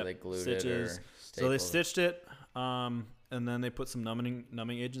 stitches or Yep, they glued stitches. it or So they stapled it? stitched it, and then they put some numbing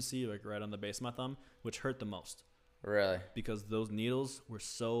agency like right on the base of my thumb, which hurt the most Really? because those needles were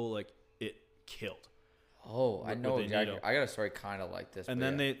so like it killed. Oh, I With know the exactly. needle. I got a story kind of like this. And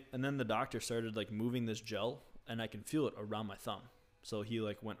but then yeah. then the doctor started like moving this gel, and I can feel it around my thumb. So he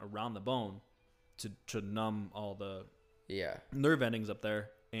like went around the bone to numb all the Yeah. nerve endings up there.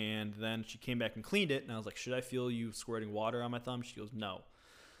 And then she came back and cleaned it, and I was like, should I feel you squirting water on my thumb? She goes, no.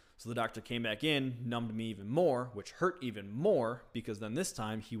 So the doctor came back in, numbed me even more, which hurt even more, because then this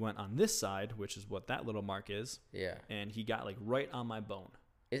time he went on this side, which is what that little mark is, Yeah. and he got like right on my bone.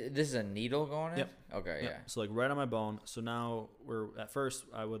 This is a needle going in? Yep. Okay, Yeah. yeah. So like right on my bone. So now at first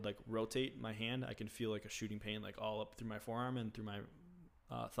I would like rotate my hand. I can feel like a shooting pain like all up through my forearm and through my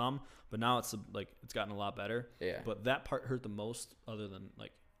thumb. But now it's like it's gotten a lot better. Yeah. But that part hurt the most, other than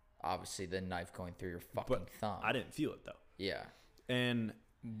like. Obviously, the knife going through your fucking thumb. I didn't feel it though. Yeah. And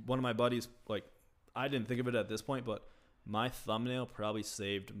one of my buddies, like, I didn't think of it at this point, but my thumbnail probably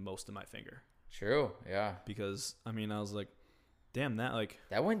saved most of my finger, True. Yeah. because I mean I was like, damn, that like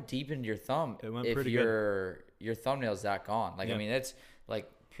That went deep into your thumb. It went if pretty your thumbnail's that gone. Like Yeah. I mean, that's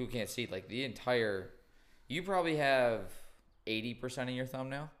like people can't see. Like the entire, you probably have 80% of your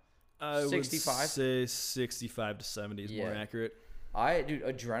thumbnail. I 65? would say 65 to 70 is more Yeah. accurate. Dude,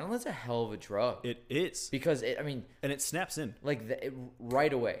 adrenaline's a hell of a drug. It is, Because I mean, and it snaps in. like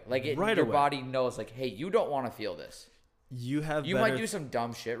right away, like Right your away. body knows, like, hey, you don't want to feel this. You have You better, might do some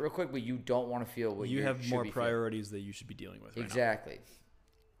dumb shit real quick, but you don't want to feel what you have should more be feeling. priorities that you should be dealing with. Right Exactly.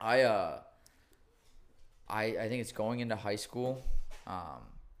 I think it's going into high school.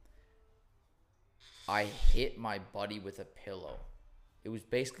 I hit my buddy with a pillow. It was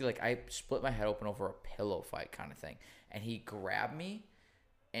basically like I split my head open over a pillow fight kind of thing. And he grabbed me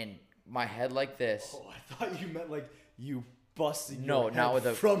and my head like this. now. Oh, I thought you meant like you busted. No, your not head with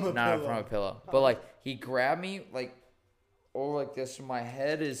a from a not pillow. from a pillow. But like he grabbed me like over like this, so my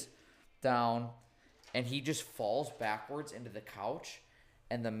head is down, and he just falls backwards into the couch,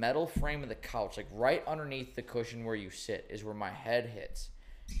 and the metal frame of the couch, like right underneath the cushion where you sit, is where my head hits,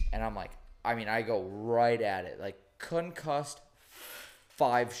 and I'm like, I mean, I go right at it, like concussed,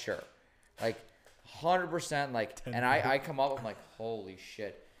 5 sure, like 100%, like, and I come up, I'm like, holy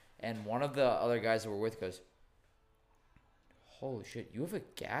shit, and one of the other guys that were with goes, holy shit, you have a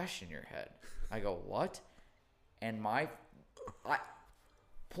gash in your head. I go, what? And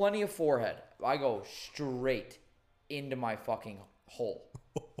plenty of forehead. I go straight into my fucking hole.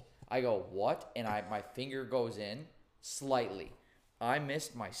 I go, what? And my finger goes in slightly. I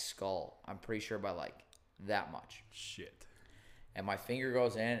missed my skull, I'm pretty sure, by like that much. Shit. And my finger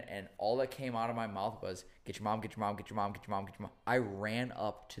goes in, and all that came out of my mouth was, get your mom, get your mom, get your mom, get your mom, get your mom. I ran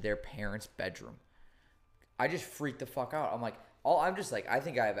up to their parents' bedroom. I just freaked the fuck out. I'm just like, I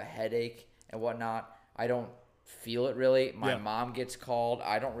think I have a headache and whatnot. I don't feel it really. My Yeah. mom gets called.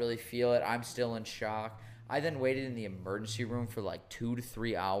 I don't really feel it. I'm still in shock. I then waited in the emergency room for like 2 to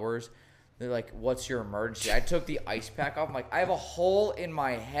 3 hours. They're like, what's your emergency? I took the ice pack off. I'm like, I have a hole in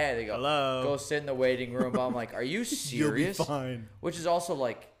my head. They go, Hello? go sit in the waiting room. But I'm like, are you serious? You'll be fine. Which is also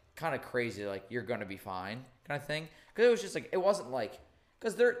like kind of crazy. Like, you're going to be fine kind of thing. Because it was just like, it wasn't like,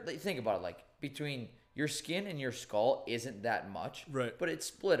 because think about it, like between your skin and your skull isn't that much. Right. But it's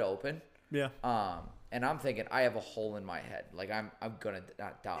split open. Yeah. And I'm thinking, I have a hole in my head. Like, I'm going to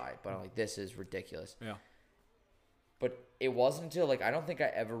not die. But I'm like, this is ridiculous. Yeah. But it wasn't until, like, I don't think I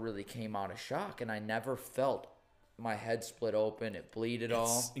ever really came out of shock. And I never felt my head split open. It bleeded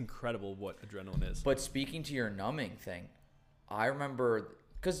all. It's incredible what adrenaline is. But speaking to your numbing thing, I remember,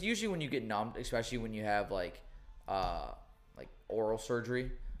 because usually when you get numbed, especially when you have like oral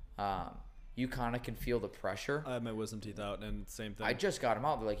surgery, you kind of can feel the pressure. I had my wisdom teeth out, and same thing. I just got them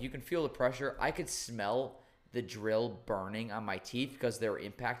out. They're like, you can feel the pressure. I could smell the drill burning on my teeth because they were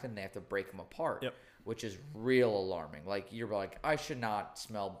impacted and they have to break them apart. Yep. Which is real alarming. Like, you're like, I should not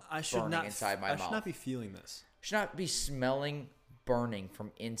smell burning inside my mouth. I should not be feeling this. Should not be smelling burning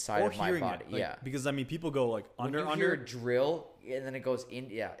from inside Or of my hearing body. it. Like, yeah. Because I mean, people go like When you hear a drill and then it goes in,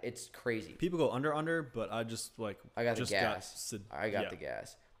 yeah, it's crazy. People go under, but I just like I got the just gas. I got yeah. the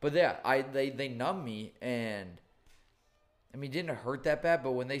gas. But yeah, they numb me, and I mean, it didn't hurt that bad,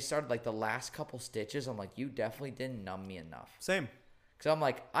 but when they started like the last couple stitches, I'm like, you definitely didn't numb me enough. Same. Because I'm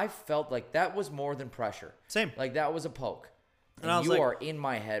like, I felt like that was more than pressure. Same. Like that was a poke. And I was you like- are in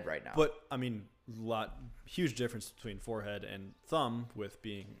my head right now. But I mean, huge difference between forehead and thumb with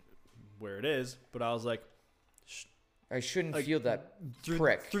being where it is. But I was like, I shouldn't like, feel that through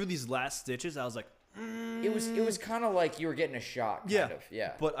prick. through these last stitches, I was like, It was kind of like you were getting a shot. Kind of.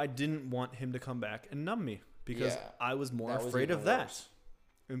 Yeah. But I didn't want him to come back and numb me because Yeah. I was more That was afraid even of that, worse.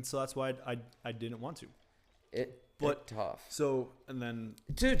 and so that's why I didn't want to. But tough. So and then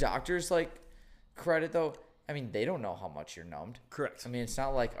To doctors, like credit though. I mean, they don't know how much you're numbed. correct. I mean, it's not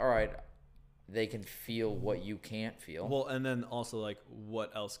like all right, they can feel what you can't feel. Well, and then also like,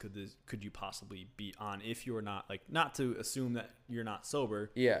 what else could you possibly be on if you're not like, not to assume that you're not sober.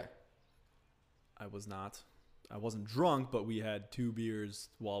 Yeah. I was not. I wasn't drunk, but we had 2 beers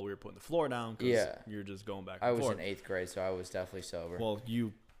while we were putting the floor down. Cause Yeah. you're just going back. I And was forth. in 8th grade, so I was definitely sober. Well,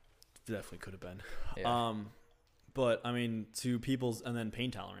 you definitely could have been. Yeah. But I mean, to people's and then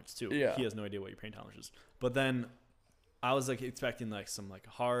pain tolerance too. Yeah. He has no idea what your pain tolerance is. But then I was like expecting like some like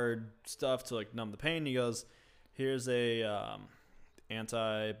hard stuff to like numb the pain. He goes, "Here's a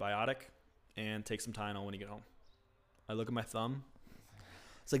antibiotic, and take some Tylenol when you get home." I look at my thumb.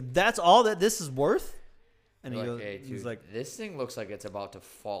 It's like, that's all that this is worth. And he Like, goes, hey, dude, he's like, this thing looks like it's about to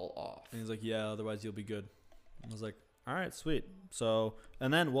fall off. and he's like, yeah, otherwise you'll be good. I was like, all right, sweet. So,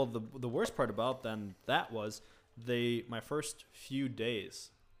 and then, well, the worst part about then that was my first few days,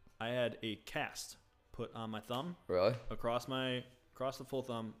 I had a cast put on my thumb Really? across the full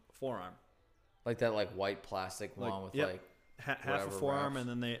thumb forearm, Like that, like white plastic Like, one with yep. like. half a Whatever forearm, wraps.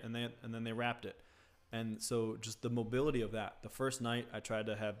 and then they wrapped it. And so just the mobility of that. The first night I tried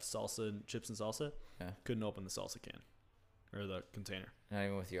to have salsa and chips and salsa, Yeah. couldn't open the salsa can or the container Not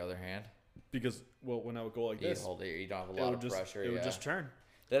even with your other hand. because, well, when I would go like You this, hold it. You don't have a it lot would of just pressure. it would Yeah. just turn.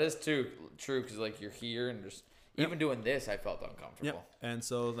 That is true because like you're here and just even doing this, I felt uncomfortable. Yep. And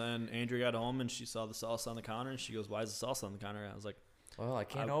so then Andrea got home and she saw the salsa on the counter and she goes, "Why is the salsa on the counter?" And I was like, Well, I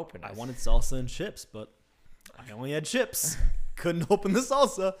can't open it. I wanted salsa and chips, but I only had chips. Couldn't open the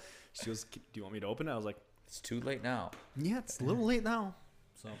salsa. She goes, "Do you want me to open it?" I was like, It's too late now. "Yeah, it's a little late now."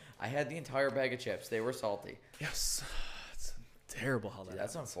 So I had the entire bag of chips. They were salty. yes, it's terrible how Dude, that.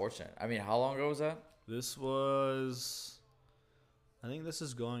 that's unfortunate. I mean, how long ago was that? This was, I think this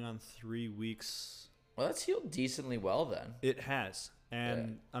is going on 3 weeks. Well, that's healed decently well then. It has,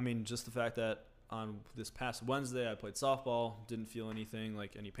 and I mean, just the fact that on this past Wednesday I played softball, didn't feel anything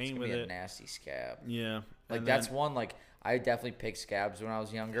like any It's pain gonna with be a it. nasty scab. Yeah, Like and that's then- one. Like I definitely picked scabs when I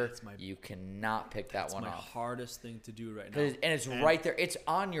was younger. That's my- You cannot pick that That's one my off. hardest thing to do right now. And it's right there. It's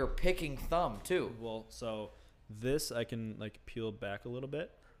on your picking thumb too. Well, so this I can like peel back a little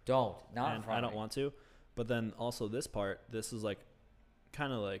bit, Don't. Not in and front I of don't me. want to. But then also this part, this is like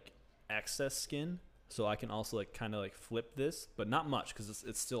kind of like excess skin, so I can also like kind of like flip this, but not much because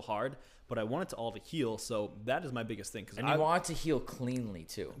it's still hard. But I want it to all to heal, so that is my biggest thing. And you want it to heal cleanly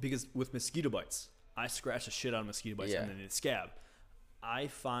too. because with mosquito bites, I scratch the shit out of mosquito bites Yeah. and then it scab. I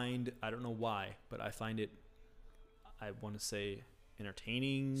don't know why, but I find it, I want to say,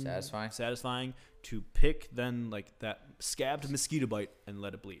 entertaining, Satisfying? to pick then like that scabbed mosquito bite and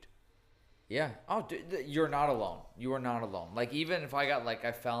let it bleed. Yeah. Oh, dude, you're not alone. You are not alone. Like even if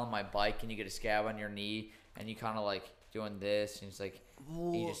I fell on my bike and you get a scab on your knee and you kind of like doing this and it's like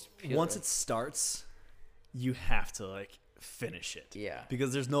you just peel Once it starts, you have to like finish it. Yeah.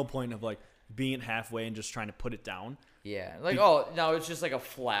 Because there's no point of like being halfway and just trying to put it down. Yeah, like oh no, it's just like a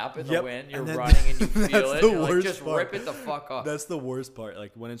flap in the Yep, wind. You're and then- running and you that's feel it. the And you're like, worst just part. rip it the fuck off. That's the worst part.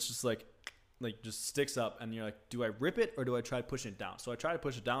 Like when it's just like just sticks up and you're like, do I rip it or do I try pushing it down? So I try to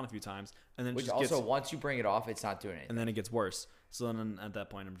push it down a few times and then it Which just also, gets, once you bring it off, it's not doing anything. and then it gets worse. So then at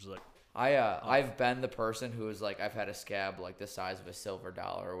that point I'm just like, I've been the person who is like I've had a scab like the size of a silver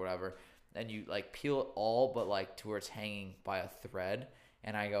dollar or whatever, and you like peel it all but like to where it's hanging by a thread,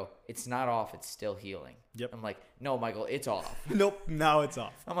 and I go, it's not off, it's still healing. Yep. I'm like, no, Michael, it's off. nope, now it's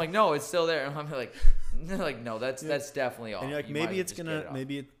off. I'm like, no, it's still there. And I'm like, they're like, no, that's definitely off. And you're like, You might maybe as it's well just gonna, get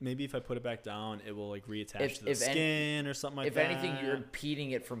it off. maybe if I put it back down, it will like reattach If- to the if any- skin or something like If that. anything, you're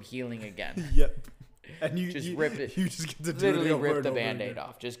impeding it from healing again. Yep. And you Just you, rip it. You just get to do Literally it over rip and the over Band-Aid again.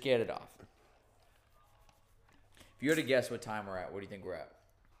 off. Just get it off. If you were to guess what time we're at, what do you think we're at?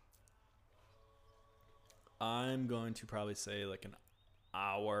 I'm going to probably say like an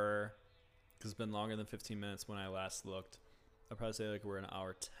hour, because it's been longer than 15 minutes when I last looked. I'd probably say like we're an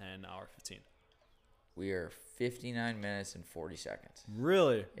hour 10, hour 15. We are 59 minutes and 40 seconds.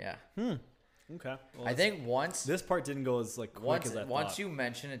 Really? Yeah. Okay. Well, I think once this part didn't go as like quick as I once thought. you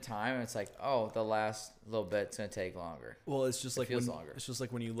mention a time, it's like, oh, the last little bit's gonna take longer. Well, it's just like feels when, longer. it's just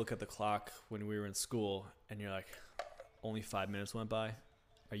like when you look at the clock when we were in school and you're like, only 5 minutes went by.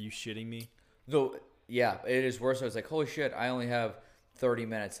 Are you shitting me? So yeah, it is worse. So it's like, holy shit, I only have 30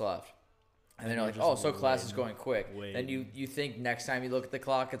 minutes left. And then you're like, just oh, so class is waiting, going quick. Then you think next time you look at the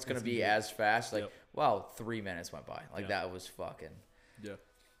clock, it's going to be as fast. Like, Yep. wow, 3 minutes went by. Like, Yeah. that was fucking, Yeah.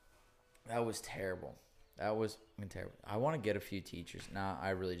 that was terrible. That was terrible. I want to get a few teachers. Nah, I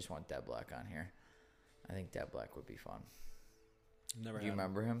really just want Deb Black on here. I think Deb Black would be fun. Never Do had you him.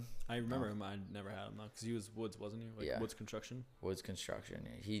 remember him? I remember him. I never had him though, because he was Woods, wasn't he? Like Yeah. Woods Construction. Woods Construction.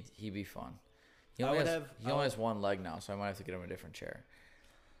 He'd be fun. He I only, would has, have- he only has one leg now, so I might have to get him a different chair.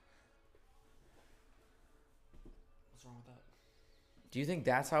 What's wrong with that? Do you think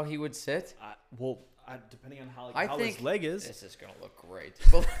that's how he would sit? Depending on how, I how think his leg is. This is going to look great.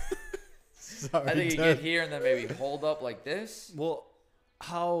 Sorry, I think you Dad. get here and then maybe hold up like this. Well,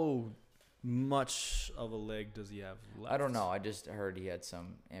 how much of a leg does he have left? I don't know. I just heard he had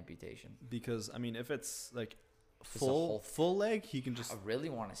some amputation. Because I mean, if it's like a whole- full leg, he can just I really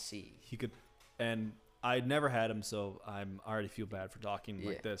want to see. he could. And I never had him, so I already feel bad for talking Yeah.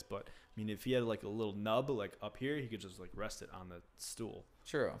 like this. But I mean, if he had like a little nub like up here, he could just like rest it on the stool.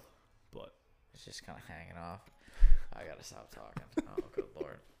 True. But It's just kind of hanging off. I got to stop talking. Oh, good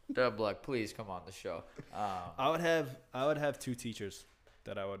Lord. Deb Black, please come on the show. I would have two teachers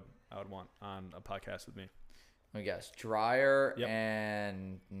that I would want on a podcast with me. Let me guess. Dreyer Yep.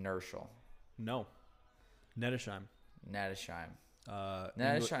 and Nerschel. No, Nedesheim. Nadesheim. Engli-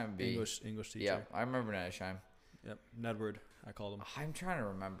 Nedesheim would be. English teacher. Yeah, I remember Nadesheim. Yep. Nedward, I called him. I'm trying to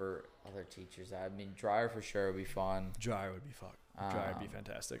remember other teachers. I mean, Dreyer for sure would be fun. Dryer would be Dryer would be Um,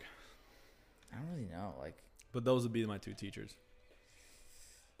 fantastic. I don't really know. Like, But those would be my two teachers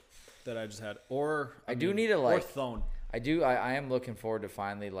that I just had. Or I do need to, like- or Thone. I am looking forward to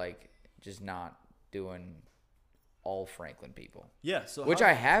finally, like, just not doing all Franklin people. Yeah. So Which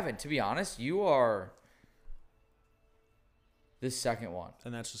I haven't, to be honest. You are the second one.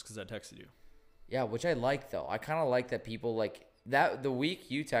 and that's just because I texted you. Yeah, which I like, though. I kind of like that people, like, that the week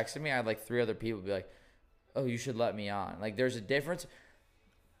you texted me, I had, like, 3 other people be like, oh, you should let me on. Like, there's a difference.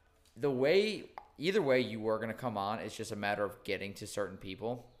 Either way you were going to come on, it's just a matter of getting to certain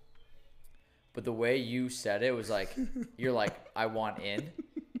people. But the way you said it was like, you're like, I want in.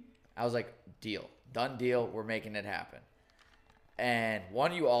 I was like, deal. Done deal. We're making it happen. And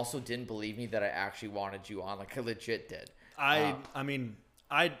one, you also didn't believe me that I actually wanted you on, like I legit did. I mean,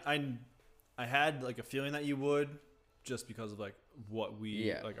 I had like a feeling that you would, just because of like what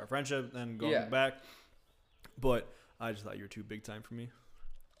we like our friendship and going back. But I just thought you were too big time for me,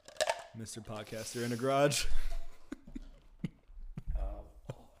 Mr. Podcaster in a garage.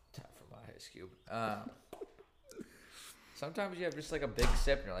 Time for my ice cube. Sometimes you have just like a big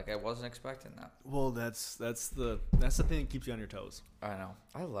sip and you're like, I wasn't expecting that. Well, that's the thing that keeps you on your toes. I know.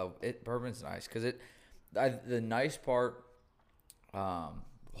 I love it. Bourbon's nice because the nice part.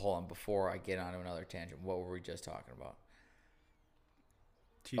 Hold on, before I get onto another tangent, what were we just talking about?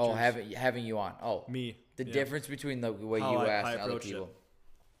 Teachers, Oh, having you on. Oh, me. the Yeah. difference between the way How you I ask and other approach it. people.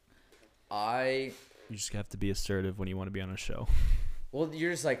 You just have to be assertive when you want to be on a show. Well,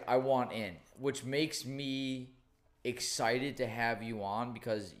 you're just like, I want in, which makes me excited to have you on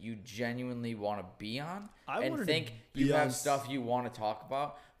because you genuinely want to be on I and wanted to think be you on have stuff you want to talk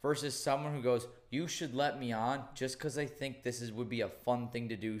about versus someone who goes, you should let me on just because I think would be a fun thing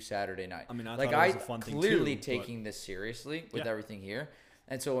to do Saturday night. I mean, I like thought it was a fun thing clearly too, taking this seriously with Yeah. everything here.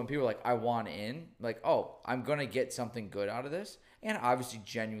 And so when people are like, I want in, like, oh, I'm going to get something good out of this. And obviously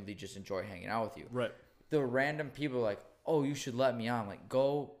genuinely just enjoy hanging out with you. Right. The random people are like, oh, you should let me on. Like,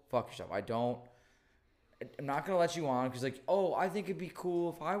 go fuck yourself. I'm not going to let you on because, like, oh, I think it'd be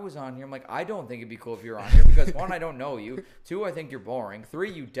cool if I was on here. I'm like, I don't think it'd be cool if you're on here because, 1, I don't know you. 2, I think you're boring.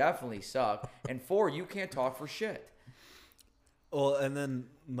 3, you definitely suck. And 4, you can't talk for shit. Well, and then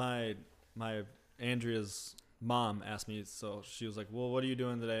my Andrea's mom asked me, so she was like, well, what are you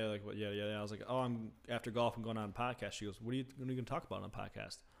doing today? Like, what? Yeah. I was like, oh, I'm after golf. I'm going on a podcast. She goes, what are you going to talk about on a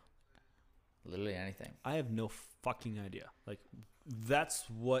podcast? Literally anything. I have no fucking idea. Like, that's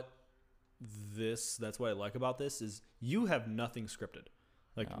what I like about this is you have nothing scripted.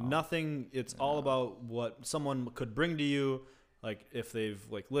 Like, nothing. It's all about what someone could bring to you. Like, if they've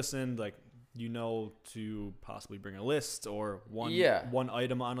like listened, like, to possibly bring a list or one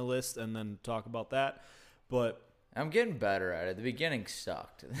item on a list and then talk about that. But I'm getting better at it. The beginning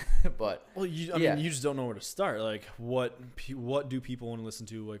sucked, but well, I mean, you just don't know where to start. Like, what do people want to listen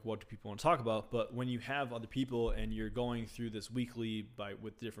to? Like, what do people want to talk about? But when you have other people and you're going through this weekly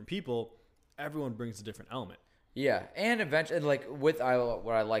with different people, everyone brings a different element. Yeah, and eventually, like what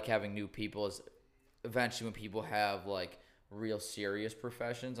I like having new people is eventually when people have like real serious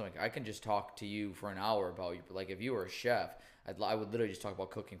professions, I'm like I can just talk to you for an hour about you. Like if you were a chef, I would literally just talk about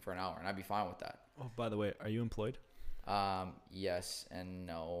cooking for an hour, and I'd be fine with that. Oh, by the way, are you employed? Yes and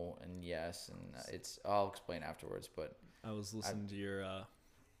no and yes, and I'll explain afterwards. But I was listening to your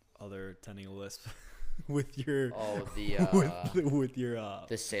other tending a lisp with your with your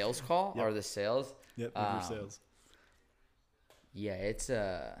the sales call Yep. or the sales. Yep, with your sales. Yeah, it's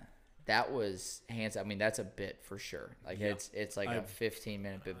that was hands. I mean, that's a bit for sure. Like Yeah. it's like a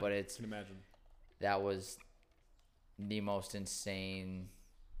 15-minute bit, but I can imagine. that was the most insane.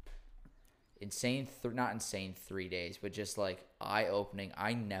 Not insane 3 days, but just like eye opening.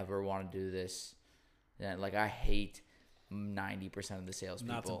 I never want to do this. And like I hate 90% of the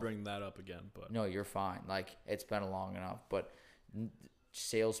salespeople. Not to bring that up again, but No, you're fine. Like it's been long enough, but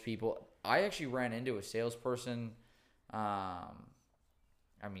salespeople. I actually ran into a salesperson. I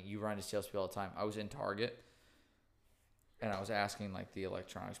mean, you run into salespeople all the time. I was in Target, and I was asking like the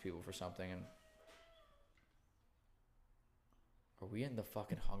electronics people for something, and are we in the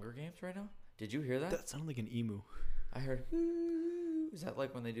fucking Hunger Games right now? Did you hear that? that sounded like an emu. I heard. Is that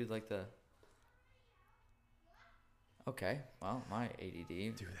like when they do like the? Okay, well, my ADD.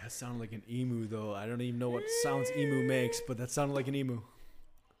 Dude, that sounded like an emu, though. I don't even know what sounds emu makes, but that sounded like an emu.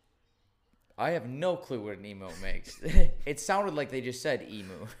 I have no clue what an emo makes. It sounded like they just said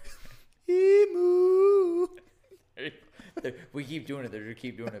emu. Emu! We keep doing it. They just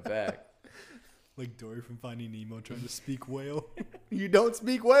keep doing it back. Like Dory from Finding Nemo trying to speak whale. You don't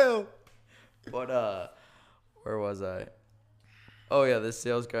speak whale! But where was I? Oh yeah, this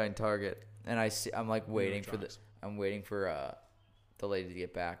sales guy in Target, and I'm like waiting for the lady to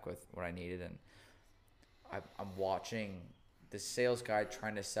get back with what I needed, and I'm watching the sales guy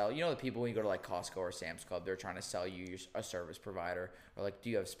trying to sell. You know the people when you go to like Costco or Sam's Club, they're trying to sell you a service provider or like, do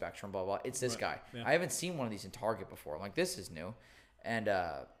you have Spectrum? Blah blah. It's this guy. Yeah. I haven't seen one of these in Target before. I'm like, this is new, and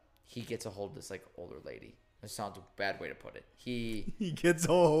he gets a hold of this like older lady. That sounds a bad way to put it. He gets a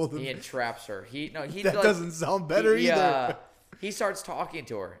hold of he entraps her. He that like, doesn't sound better either. He starts talking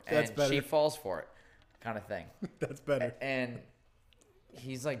to her, That's and better. she falls for it, kind of thing. That's better. And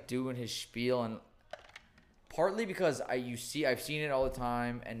he's like doing his spiel, and partly because I've seen it all the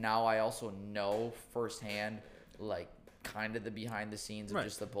time, and now I also know firsthand, like kind of the behind the scenes of Right.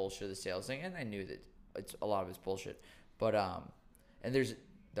 just the bullshit of the sales thing, and I knew that it's a lot of it's bullshit. But and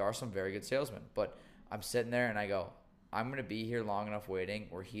there are some very good salesmen, but I'm sitting there and I go, I'm gonna be here long enough waiting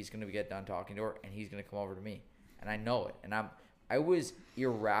where he's gonna get done talking to her, and he's gonna come over to me, and I know it, and I was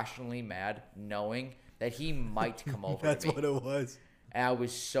irrationally mad knowing that he might come over That's to me. what it was. And I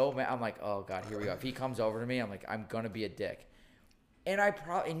was so mad. I'm like, oh God, here we go. If he comes over to me, I'm like, I'm gonna be a dick. And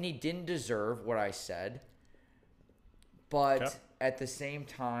he didn't deserve what I said. But Okay. at the same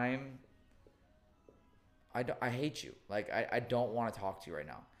time, I hate you. Like I don't want to talk to you right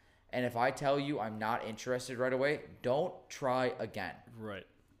now. And if I tell you I'm not interested right away, don't try again. Right.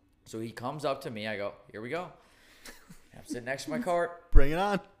 So he comes up to me. I go, here we go. I'm sitting next to my cart. Bring it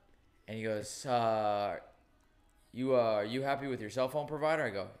on. And he goes, you happy with your cell phone provider? I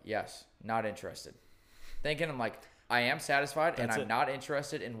go, yes, not interested. Thinking, I'm like, I am satisfied, and That's I'm it. not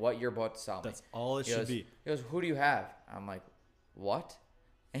interested in what you're about to sell me. That's all it He should goes, be. He goes, who do you have? I'm like, what?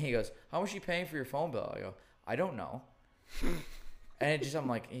 And he goes, how much are you paying for your phone bill? I go, I don't know. And I'm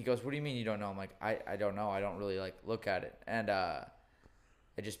like, he goes, what do you mean you don't know? I'm like, I don't know. I don't really like look at it. And I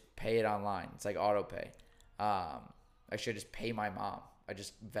just pay it online. It's like auto pay. I should just pay my mom. I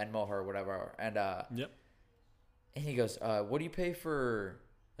just Venmo her or whatever. And Yep. and he goes, what do you pay for,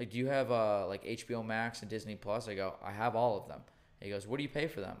 like, do you have like HBO Max and Disney Plus? I go, I have all of them. He goes, what do you pay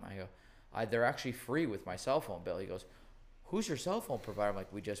for them? I go, they're actually free with my cell phone bill. He goes, who's your cell phone provider? I'm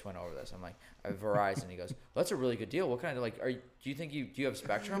like, we just went over this. I'm like, I have Verizon. He goes, well, that's a really good deal. What kind of, like, do you think do you have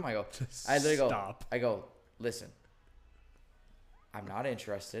Spectrum? I go, I literally go, Stop. I go, listen, I'm not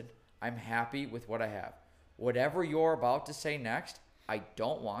interested. I'm happy with what I have. Whatever you're about to say next, I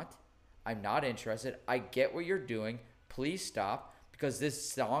don't want. I'm not interested. I get what you're doing. Please stop, because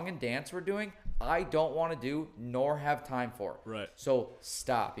this song and dance we're doing, I don't want to do nor have time for. Right. So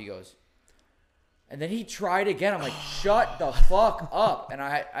stop. He goes. And then he tried again. I'm like, shut the fuck up. And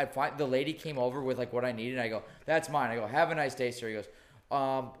I find the lady came over with like what I needed. And I go, that's mine. I go, have a nice day, sir. He goes,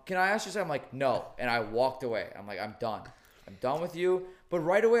 can I ask you something? I'm like, no. And I walked away. I'm like, I'm done. I'm done with you. But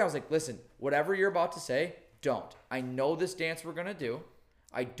right away I was like, listen, whatever you're about to say, don't. I know this dance we're going to do.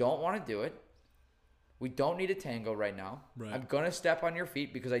 I don't want to do it. We don't need a tango right now. Right. I'm going to step on your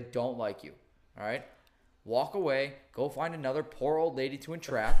feet because I don't like you. All right? Walk away. Go find another poor old lady to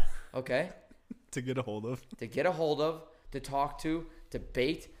entrap. Okay? To get a hold of. To get a hold of, to talk to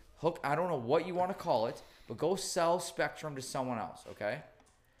bait, hook. I don't know what you want to call it, but go sell Spectrum to someone else, okay?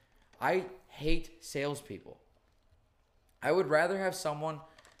 I hate salespeople. I would rather have someone.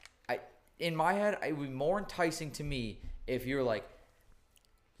 In my head, it would be more enticing to me if you're like,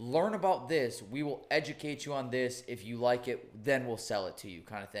 learn about this. We will educate you on this. If you like it, then we'll sell it to you,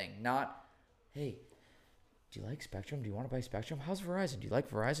 kind of thing. Not, hey, do you like Spectrum? Do you want to buy Spectrum? How's Verizon? Do you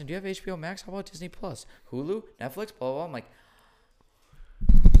like Verizon? Do you have HBO Max? How about Disney Plus? Hulu? Netflix? Blah, blah, blah. I'm like,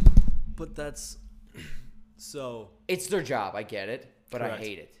 But that's so. it's their job. I get it, but Correct. I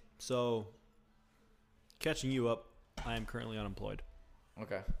hate it. So, catching you up, I am currently unemployed.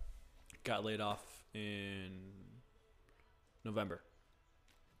 Okay. Got laid off in November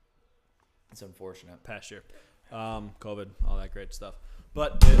It's unfortunate. past year. COVID, all that great stuff.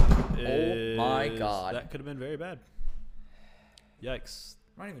 But Oh my God. that could have been very bad. Yikes!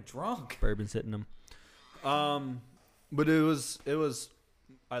 I'm not even drunk. Bourbon's hitting them. But it was.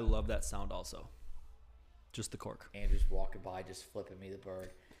 I love that sound also. Just the cork. Andrew's walking by, just flipping me the bird.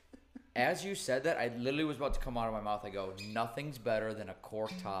 As you said that, I literally was about to come out of my mouth. I go, nothing's better than a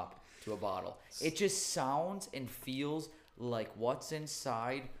cork top to a bottle. It just sounds and feels like what's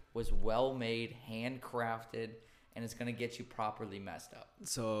inside was well made, handcrafted, and it's gonna get you properly messed up.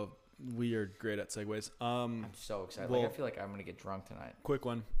 So we are great at segues. I'm so excited. Well- like I feel like I'm gonna get drunk tonight. Quick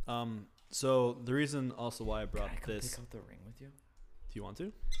one. So the reason also why I Can brought I come this. pick out the ring with you? Do you want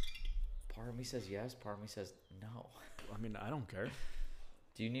to? Part of me says yes. Part of me says no. I mean, I don't care.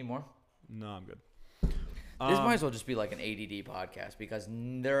 Do you need more? No, I'm good. This might as well just be like an ADD podcast because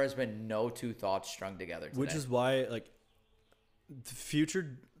there has been no two thoughts strung together today. Which is why, like, the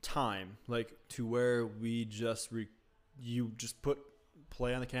future time, like, to where we just you just put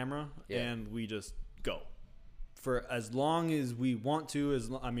play on the camera and we just go for as long as we want to.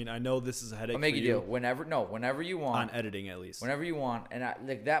 I mean, I know this is a headache. I'll make for you do it whenever you want. on editing at least. Whenever you want, and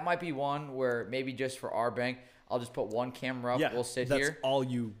like that might be one where maybe just for our bank, I'll just put one camera up. Yeah, We'll sit that's here. all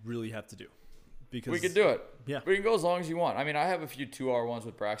you really have to do. Because We can do it. Yeah. We can go as long as you want. I mean, I have a few 2-hour ones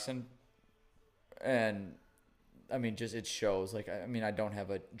with Braxton, and I mean, just it shows. Like, I mean, I don't have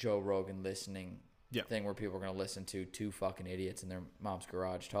a Joe Rogan listening thing where people are gonna listen to two fucking idiots in their mom's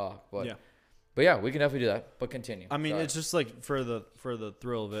garage talk. But But yeah, we can definitely do that. But continue. I mean, Sorry. it's just like for the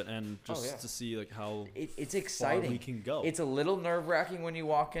thrill of it, and just yeah. to see like how it's far exciting. we can go. It's a little nerve wracking when you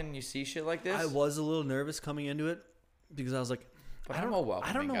walk in and you see shit like this. I was a little nervous coming into it because I was like, But I I'm don't a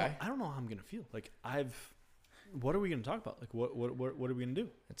welcoming guy. I don't know how I'm gonna feel. Like what are we gonna talk about? Like what are we gonna do?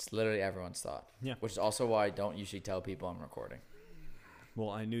 It's literally everyone's thought. Yeah. Which is also why I don't usually tell people I'm recording. Well,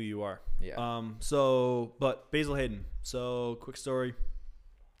 I knew you are. Yeah. So, but Basil Hayden. So, quick story.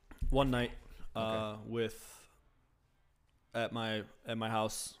 One night, at my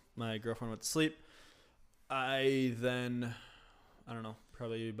house, my girlfriend went to sleep. I don't know,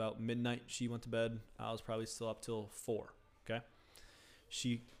 probably about midnight, she went to bed. I was probably still up till 4. Okay.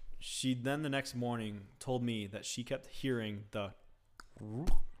 She then the next morning told me that she kept hearing the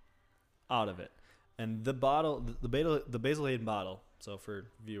out of it, and the bottle, the Basil Hayden bottle. So for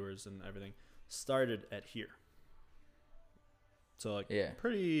viewers and everything, started at here. So like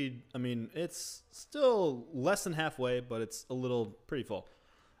pretty. I mean, it's still less than halfway, but it's a little pretty full.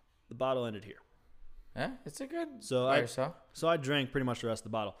 The bottle ended here. Yeah, it's a good. So I drank pretty much the rest of the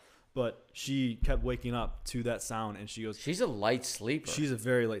bottle, but she kept waking up to that sound, and she goes, She's a light sleeper. She's a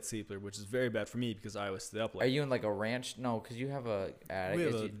very late sleeper, which is very bad for me because I always stay up late. Are you in like a ranch? No, because you have a attic. We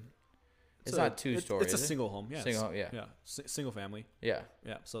have It's not two-story. It's a is it? single home. Yeah. Single home, yeah. Yeah. Single family. Yeah.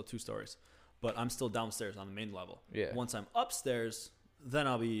 Yeah. So 2 stories, but I'm still downstairs on the main level. Yeah. Once I'm upstairs, then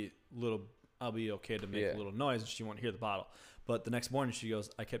I'll be okay to make a little noise, and she won't hear the bottle. But the next morning, she goes,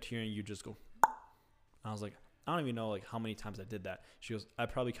 I kept hearing you just go. I was like, I don't even know like how many times I did that. She goes, I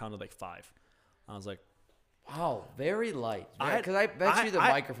probably counted like 5. I was like, wow, very light. I- Because I bet you the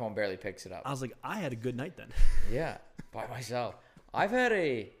I- microphone barely picks it up. I was like, I had a good night then. Yeah, by myself. I've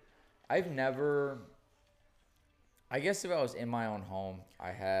never. I guess if I was in my own home,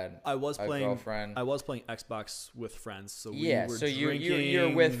 I had. I was a playing. girlfriend. I was playing Xbox with friends, so Yeah, we were so you're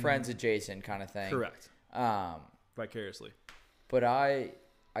drinking. with friends adjacent kind of thing. Correct. Um, Vicariously. but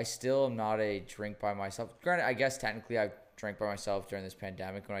I still am not a drink by myself. Granted, I guess technically I drank by myself during this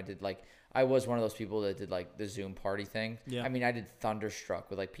pandemic when I did like I was one of those people that did like the Zoom party thing. Yeah. I mean, I did Thunderstruck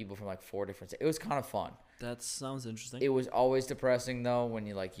with like people from like 4 different states. It was kind of fun. That sounds interesting. It was always depressing though when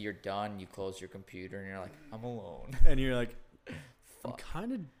you're done, you close your computer and you're like, I'm alone. And you're like, I'm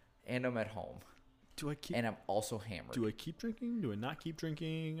kind of. And I'm at home. Do I keep? And I'm also hammered. Do I keep drinking? Do I not keep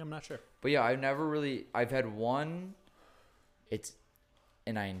drinking? I'm not sure. But yeah, I've had one.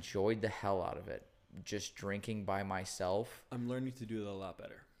 and I enjoyed the hell out of it. Just drinking by myself. I'm learning to do that a lot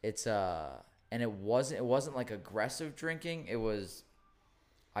better. It's and it wasn't like aggressive drinking. It was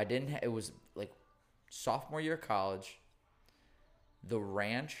it was like sophomore year of college. The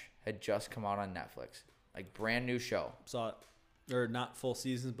Ranch had just come out on Netflix. Like brand new show. Saw it. Or not full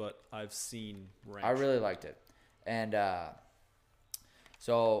seasons, but I've seen Ranch. I really liked it. And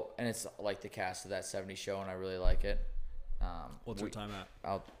so it's like the cast of that 70s show, and I really like it. What's your time at?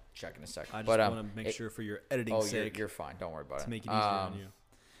 I'll check in a second. I just want to make sure for your editing sake. You're fine. Don't worry about it. To make it easier on you.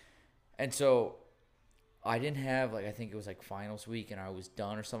 And so I didn't have, like, I think it was like finals week, and I was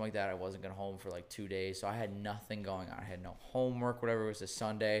done or something like that. I wasn't going home for like 2 days, so I had nothing going on. I had no homework, whatever. It was a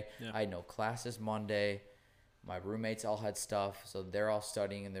Sunday. Yeah. I had no classes Monday. My roommates all had stuff, so they're all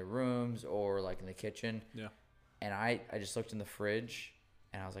studying in their rooms or like in the kitchen. Yeah. And I just looked in the fridge,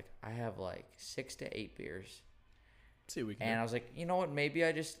 and I was like, I have like 6 to 8 beers. See what we can And do. I was like, you know what? Maybe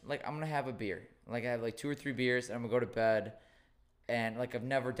I just, like, I'm going to have a beer. Like, I have like 2 or 3 beers, and I'm going to go to bed. And, like, I've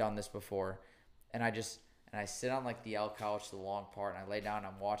never done this before. And I sit on, like, the L couch, the long part, and I lay down, and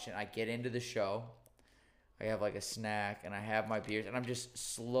I'm watching. I get into the show. I have, like, a snack, and I have my beers. And I'm just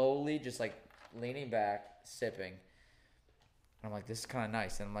slowly just, like, leaning back, sipping. And I'm like, this is kind of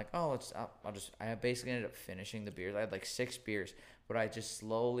nice. And I'm like, oh, I basically ended up finishing the beers. I had, like, 6 beers. But I just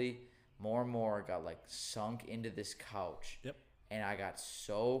slowly, more and more, got, like, sunk into this couch. Yep. And I got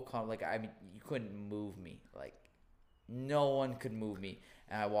so like, I mean, you couldn't move me. Like, no one could move me.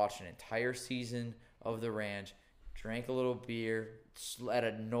 And I watched an entire season of The Ranch, drank a little beer at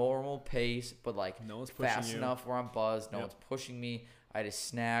a normal pace, but like No one's pushing fast you. enough where I'm buzzed. No Yep. one's pushing me. I had a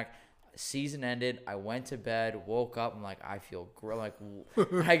snack. Season ended. I went to bed, woke up. I'm like, I feel great. Like,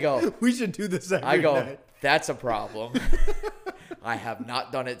 I go, We should do this every night. that's a problem. I have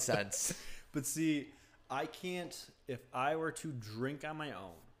not done it since. But see, I can't, if I were to drink on my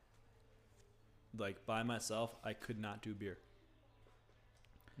own, like by myself, I could not do beer.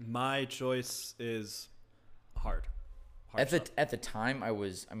 My choice is hard. At the time, I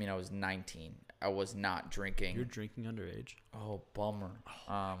was 19. I was not drinking. You're drinking underage? Oh, bummer.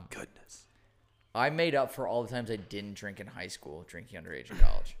 Goodness. I made up for all the times I didn't drink in high school, drinking underage in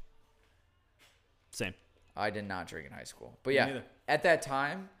college. Same. I did not drink in high school. But Me yeah, neither. at that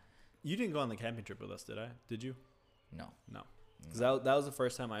time, You didn't go on the camping trip with us, did I? Did you? no. No. Because that was the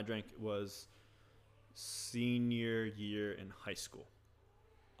first time I drank was senior year in high school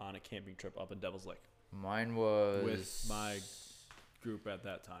on a camping trip up in Devil's Lake Mine was with my group at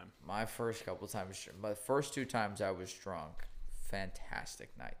that time. my first couple times. My first 2 times I was drunk. Fantastic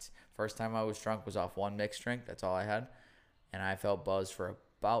nights. First time I was drunk was off 1 mixed drink. That's all I had. And I felt buzzed for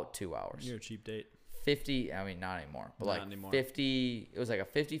about 2 hours. You're a cheap date. 50, I mean, not anymore, but Not like anymore. 50, it was like a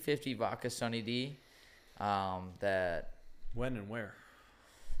 50-50 vodka Sunny D. That When and where?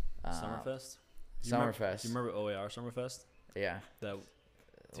 Summerfest? Summerfest. Do you remember OAR Summerfest? Yeah, That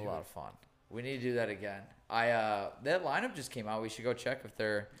it's a lot of fun. We need to do that again. That lineup just came out. We should go check if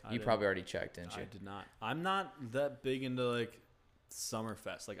they're. I You didn't. probably already checked, didn't you? I did not. I'm not that big into like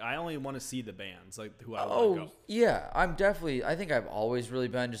Summerfest. Like I only want to see the bands, like who I want to Oh go. yeah, I'm definitely. I think I've always really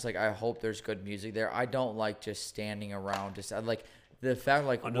been just like I hope there's good music there. I don't like just standing around. Just I like the fact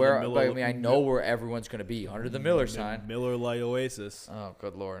like Under where. the But I Miller- mean, I know where everyone's gonna be under the Miller sign. Miller Lite Oasis. Oh,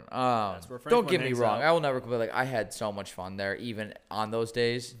 good lord. where Don't Franklin get me hangs wrong. out. I will never complain. Like I had so much fun there, even on those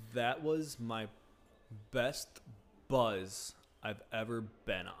days. That was my best buzz I've ever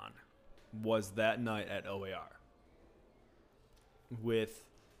been on. Was that night at OAR with.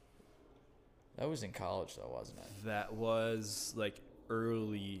 That was in college, though, wasn't it? That was like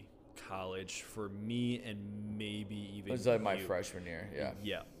early college for me and maybe even It was like my you. freshman year. Yeah.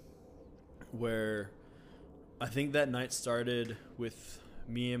 Yeah. Where I think that night started with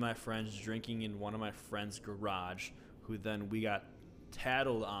me and my friends drinking in one of my friend's garage, who then we got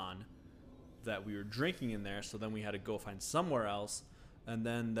tattled on that we were drinking in there, so then we had to go find somewhere else. And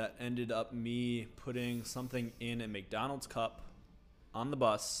then that ended up me putting something in a McDonald's cup on the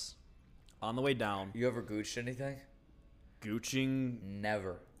bus on the way down, You ever gooched anything? gooching,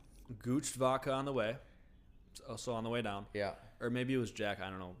 Never. gooched vodka on the way, so on the way down. Yeah. Or maybe it was Jack, I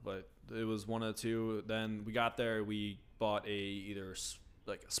don't know, but it was one of the two. Then we got there, we bought either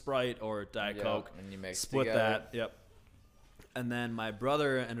like a Sprite or a Diet Yeah, Coke, and you mix split together. that, yep. And then my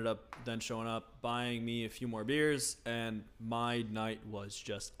brother ended up then showing up, buying me a few more beers, and my night was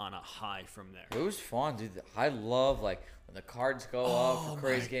just on a high from there. It was fun, dude. I love like when the cards go up, the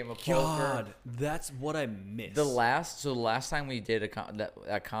crazy game of poker. That's what I missed. The last time we did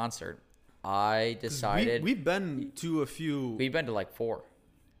that concert, I decided we've been to a few. we've been to like 4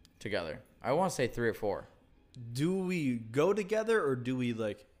 together. I want to say 3 or 4. do we go together or do we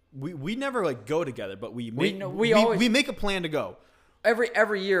like we never like go together, but we make a plan to go.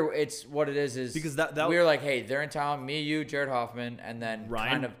 Every year, it's what it is because that we're like, hey, they're in town. Me, you, Jared Hoffman, and then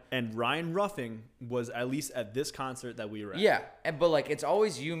Ryan Ruffing was at least at this concert that we were at. Yeah, but like it's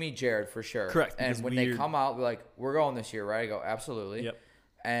always you, me, Jared for sure. Correct. And when they come out, we're like, we're going this year, right? I go, absolutely. Yep.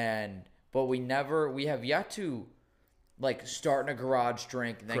 But we have yet to like start in a garage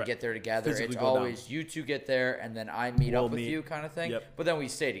drink and then Correct. get there together. Physically It's go always down. you two get there and then I meet up with you kind of thing. Yep. But then we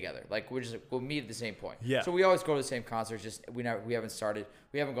stay together. Like we'll meet at the same point. Yeah. So we always go to the same concerts. Just we haven't started.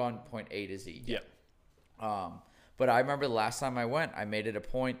 We haven't gone point A to Z yet. But I remember the last time I went, I made it a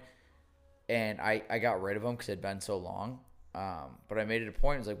point, and I got rid of them because it had been so long. But I made it a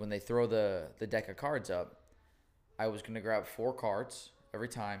point. It was like when they throw the deck of cards up, I was gonna grab 4 cards every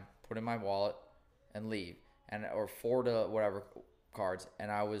time, put in my wallet, and leave, or 4 to whatever cards,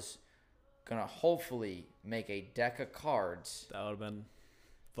 and I was gonna hopefully make a deck of cards. That would have been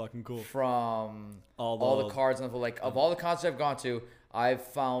fucking cool. From all the cards on the like of all the concerts I've gone to, I've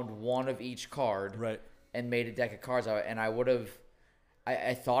found one of each card, right, and made a deck of cards out. And I would have,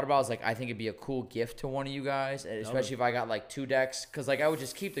 I thought about it, I was like, I think it'd be a cool gift to one of you guys, especially if I got like 2 decks, because like I would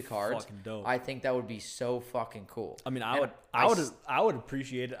just keep the cards. Fucking dope. I think that would be so fucking cool. I mean, I would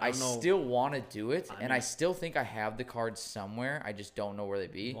appreciate it. I don't know. Still want to do it, and I still think I have the cards somewhere. I just don't know where they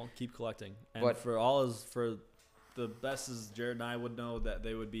be. Well, keep collecting. And But- for the best as Jared and I would know that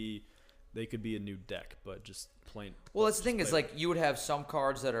they could be a new deck, but just plain. Well, that's the thing is like you would have some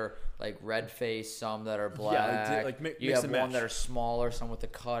cards that are like red face, some that are black. Yeah, like you mix have and one match. that are smaller, some with the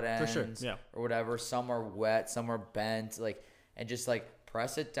cut ends, sure, yeah. or whatever. Some are wet, some are bent, like, and just like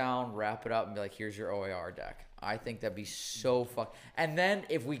press it down, wrap it up, and be like, here's your OAR deck. I think that'd be so fun. And then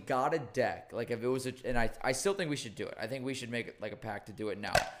if we got a deck, like if it was and I still think we should do it. I think we should make like a pact to do it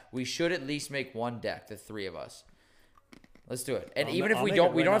now. We should at least make one deck, the 3 of us. Let's do it. And even if we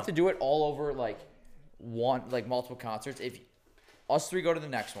don't have to do it all over like multiple concerts. If us 3 go to the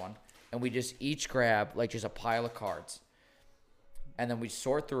next one and we just each grab like just a pile of cards, and then we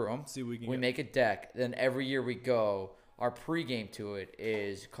sort through them. See what we make a deck. Then every year we go. Our pregame to it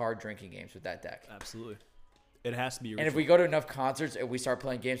is card drinking games with that deck. Absolutely. It has to be. And if we go to enough concerts and we start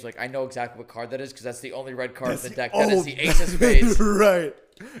playing games, like I know exactly what card that is because that's the only red card in the deck. That is the Ace of Spades. Right.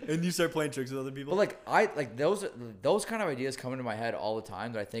 And you start playing tricks with other people. But those kind of ideas come into my head all the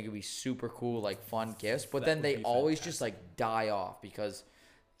time that I think would be super cool, like fun gifts. But then they always just like die off because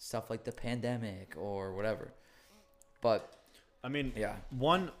stuff like the pandemic or whatever. But I mean, yeah.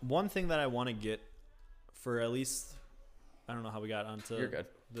 One thing that I want to get for at least, I don't know how we got onto You're good.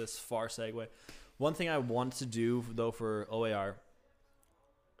 This far segue. One thing I want to do though for OAR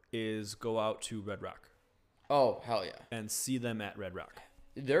is go out to Red Rock. Oh hell yeah! And see them at Red Rock.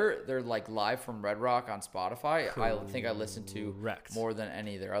 They're like live from Red Rock on Spotify. I think I listen to more than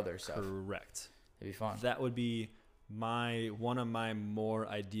any of their other stuff. Correct. It'd be fun. That would be one of my more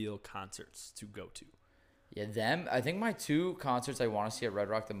ideal concerts to go to. Yeah, them. I think my 2 concerts I want to see at Red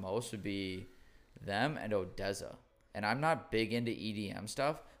Rock the most would be them and Odessa. And I'm not big into EDM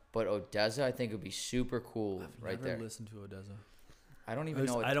stuff, but Odessa I think would be super cool right there. I've never listened to Odessa. I don't even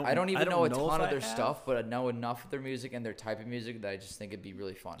know. I don't even know a ton of their stuff, but I know enough of their music and their type of music that I just think it'd be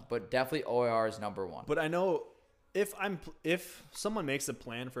really fun. But definitely OAR is number 1. But I know if someone makes a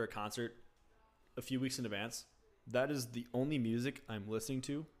plan for a concert a few weeks in advance, that is the only music I'm listening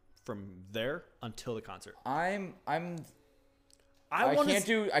to from there until the concert. I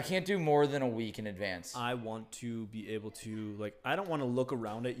can't do more than a week in advance. I want to be able to like. I don't want to look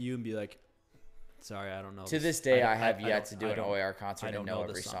around at you and be like, "Sorry, I don't know." To this day, I have yet to do an OAR concert and know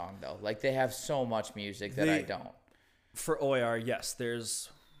every song though. Like they have so much music that I don't. For OAR, yes, there's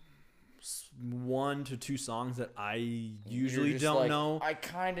 1 to 2 songs that I usually don't know. I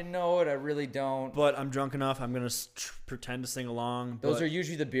kind of know it. I really don't. But I'm drunk enough. I'm gonna pretend to sing along. Those are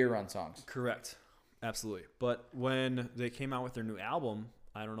usually the beer run songs. Correct. Absolutely. But when they came out with their new album,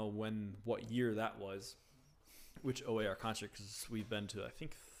 I don't know what year that was, which OAR concert, because we've been to, I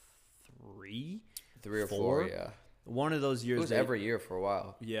think, 3 or 4, yeah. One of those years. It was every year for a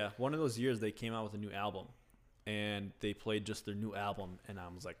while. Yeah. One of those years they came out with a new album, and they played just their new album, and I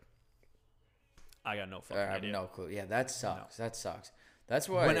was like, I got no fucking idea. I have no clue. Yeah, that sucks. No. That sucks. That's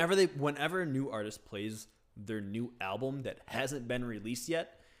why. Whenever a new artist plays their new album that hasn't been released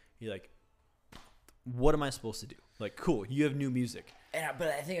yet, you're like, what am I supposed to do? Like, cool, you have new music. But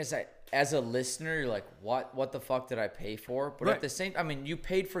I think it's like, as a listener, you're like, what the fuck did I pay for? But at the same, I mean, you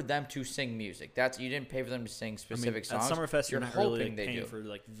paid for them to sing music. You didn't pay for them to sing specific songs. At Summerfest, you're not really like, paying for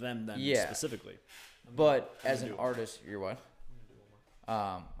like them specifically. But as an artist, you're what?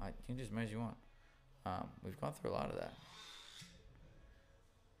 You can do as many as you want. We've gone through a lot of that.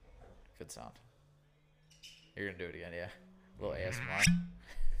 Good sound. You're gonna do it again, yeah. A little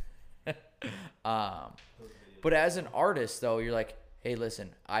ASMR. But as an artist, though, you're like, hey,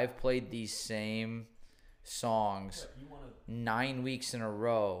 listen, I've played these same songs 9 weeks in a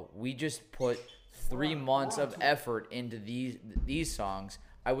row. We just put 3 months of effort into these songs.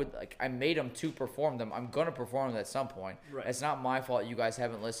 I made them to perform them. I'm gonna perform them at some point. Right. It's not my fault you guys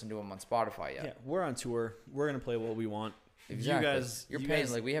haven't listened to them on Spotify yet. Yeah, we're on tour. We're gonna play what we want. Exactly. You're you paying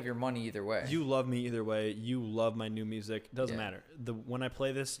guys, like we have your money either way. You love me either way. You love my new music. Doesn't Yeah. matter. When I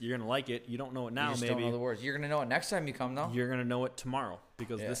play this, you're gonna like it. You don't know it You now. just Maybe don't know the words. You're gonna know it next time you come though. you're gonna know it tomorrow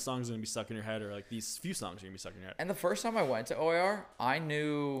because Yeah. this song's gonna be stuck in your head, or like these few songs are gonna be stuck in your head. And the first time I went to OAR, I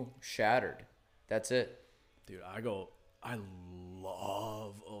knew Shattered. That's it. Dude, I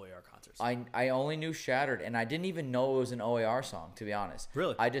love OAR concerts. I only knew Shattered, and I didn't even know it was an OAR song, to be honest.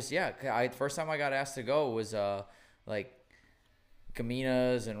 Really? First time I got asked to go was like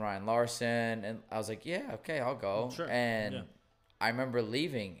Kamina's and Ryan Larson, and I was like, yeah, okay, I'll go. Sure. And Yeah. I remember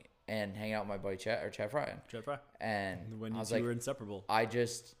leaving and hanging out with my buddy Chad Fry, Jeff Fry. and When I you was two like, were inseparable. I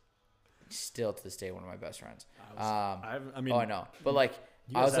just still to this day one of my best friends. I mean, I know, but like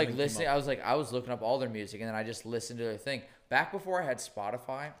you I guys was like haven't listening. come up. I was looking up all their music, and then I just listened to their thing. Back before I had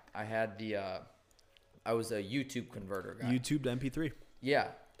Spotify, I had I was a YouTube converter guy. YouTube to MP3. Yeah,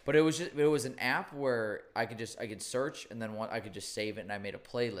 but it was an app where I could search, and then I could just save it, and I made a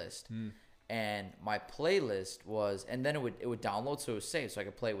playlist. And my playlist was, and then it would download, so it was saved, so I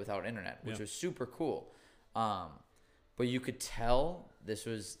could play it without internet, which was super cool. But you could tell this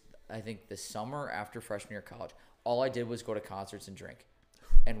was, I think, the summer after freshman year of college. All I did was go to concerts and drink,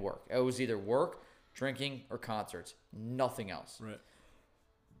 and work. It was either work, drinking, or concerts. Nothing else. Right.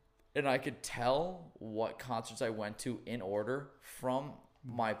 And I could tell what concerts I went to in order from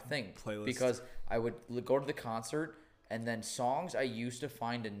my thing. Playlist. Because I would go to the concert, and then songs I used to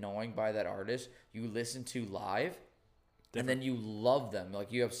find annoying by that artist, you listen to live, and then you love them.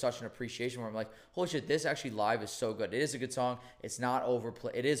 Like, you have such an appreciation for them. Like, holy shit, this actually live is so good. It is a good song. It's not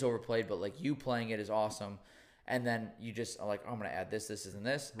overplayed. It is overplayed, but like you playing it is awesome. And then you just are like, I'm going to add this, and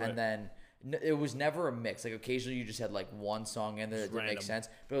this. Right. And then it was never a mix. Like, occasionally you just had like one song in there that didn't make random. sense.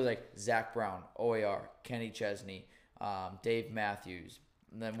 But it was like Zach Brown, OAR, Kenny Chesney, Dave Matthews.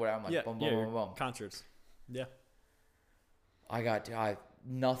 And then what I'm like, boom, boom, your boom, boom. concerts. Yeah. I got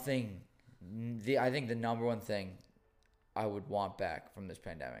nothing. I think the number one thing I would want back from this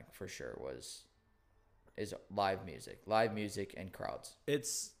pandemic for sure is live music and crowds.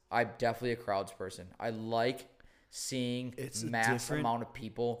 I'm definitely a crowds person. I like seeing It's a mass different- amount of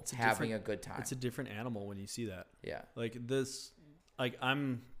people having a good time. It's a different animal when you see that. Yeah. Like this, like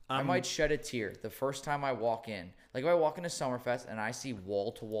I might shed a tear the first time I walk in. Like, if I walk into Summerfest and I see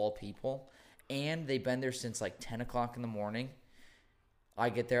wall-to-wall people, and they've been there since like 10 o'clock in the morning, I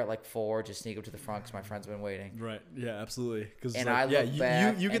get there at like 4, just sneak up to the front because my friend's been waiting. Right. Yeah, absolutely. Because And I look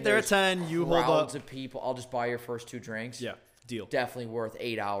back, you get and there at there's 10, you hold up. crowds of people. I'll just buy your first 2 drinks. Yeah, deal. Definitely worth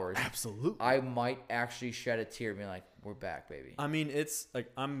 8 hours. Absolutely. I might actually shed a tear being like, we're back, baby. I mean, it's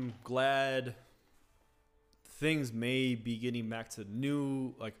like, I'm glad things may be getting back to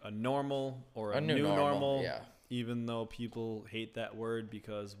a normal or a new normal. Yeah. Even though people hate that word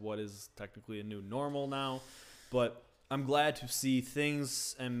because what is technically a new normal now. But I'm glad to see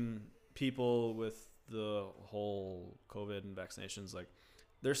things and people with the whole COVID and vaccinations, like,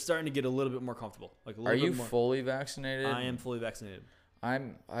 they're starting to get a little bit more comfortable. Like, a little Are you bit more. fully vaccinated? I am fully vaccinated.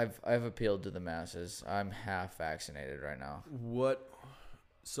 I've appealed to the masses. I'm half vaccinated right now. When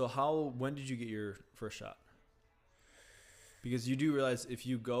did you get your first shot? Because you do realize if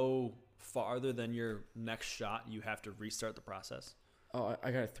you go farther than your next shot, you have to restart the process. Oh,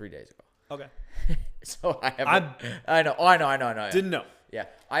 I got it 3 days ago. Okay. So I have. I know. Yeah. Didn't know. Yeah,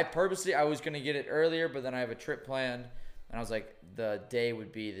 I was gonna get it earlier, but then I have a trip planned, and I was like, the day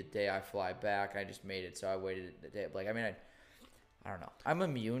would be the day I fly back. I just made it, so I waited the day. Like, I mean, I don't know. I'm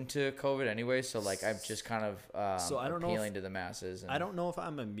immune to COVID anyway, so like I'm just kind of So I don't know appealing to the masses. And I don't know if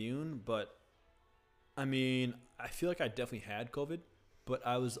I'm immune, but I mean, I feel like I definitely had COVID, but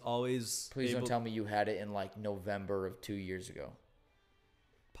I was always Please don't tell me you had it in like November of 2 years ago.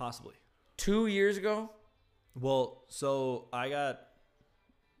 Possibly. 2 years ago? Well, so I got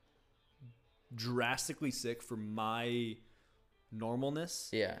drastically sick for my normalness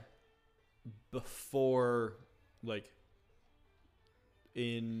Yeah. before, like,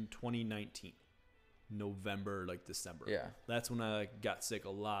 in 2019, November, like December. Yeah. That's when I like got sick a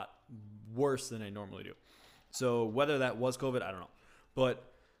lot worse than I normally do. So whether that was COVID, I don't know. But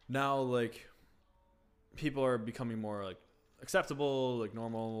now, like, people are becoming more like acceptable, like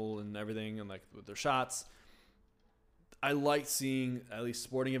normal and everything, and like with their shots. I like seeing at least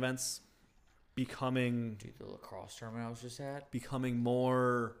sporting events becoming Dude, the lacrosse tournament I was just at.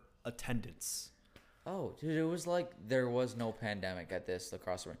 more attendance. Oh, dude, it was like there was no pandemic at this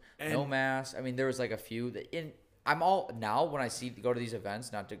lacrosse tournament. No And- mask. I mean, there was like a few. I'm all now when I go to these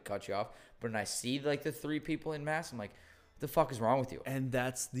events, not to cut you off, but when I see like the 3 people in masks, I'm like, what the fuck is wrong with you? And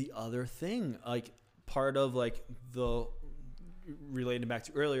that's the other thing. Like part of like the relating back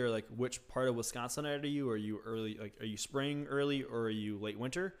to earlier, like which part of Wisconsin are you? Are you early? Like, are you spring early or are you late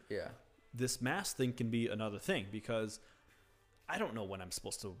winter? Yeah. This mask thing can be another thing because I don't know when I'm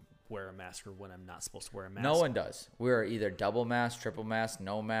supposed to wear a mask or when I'm not supposed to wear a mask. No one does. We're either double mask, triple mask,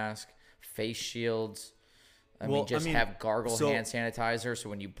 no mask, face shields. I Well, mean, just I mean, have gargle so- hand sanitizer. So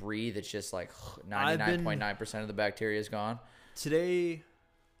when you breathe, it's just like I've been- 99.9% of the bacteria is gone. Today,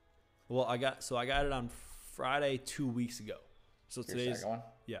 well, I got it on Friday 2 weeks ago. So Your today's second one?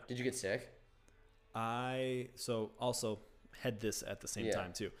 yeah. Did you get sick? I also had this at the same Yeah.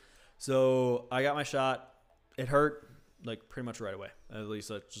 time too. So I got my shot. It hurt like pretty much right away. At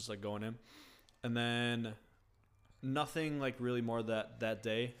least just like going in, and then nothing like really more that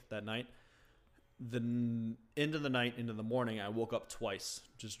night. Into the night, into the morning, I woke up twice,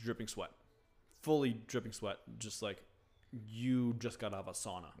 just dripping sweat, fully dripping sweat, just like you just got out of a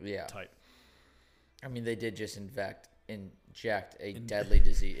sauna. Yeah. Type. I mean, they did just inject a deadly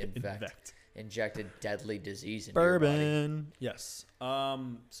disease. Infect. Injected deadly disease into your body. Bourbon. Yes.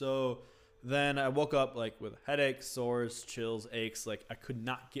 So then I woke up like with headaches, sores, chills, aches. Like I could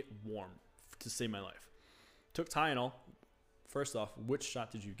not get warm to save my life. Took Tylenol. First off, which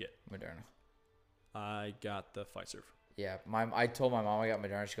shot did you get? Moderna. I got the Pfizer. Yeah, I told my mom I got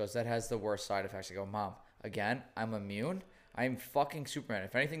Moderna. She goes, that has the worst side effects. I go, Mom, again, I'm immune. I'm fucking Superman.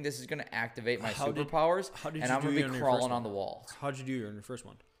 If anything, this is going to activate my superpowers, how did and you I'm do going to on be your crawling first on one? the walls. How'd you do on your first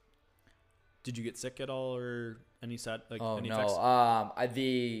one? Did you get sick at all or any side like Oh any no. effects?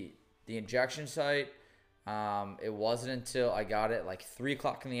 The injection site. It wasn't until I got it like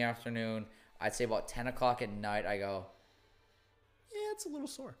 3:00 in the afternoon. I'd say about 10:00 at night. I go, Yeah, it's a little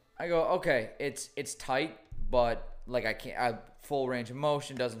sore. okay, it's tight, but like I can't. Full range of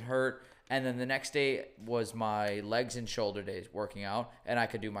motion, doesn't hurt. And then the next day was my legs and shoulder days working out, and I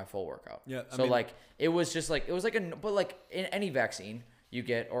could do my full workout. Yeah, I So mean- like it was just like but like in any vaccine you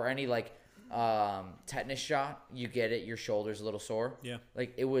get or any like tetanus shot you get it, your shoulder's a little sore. Yeah.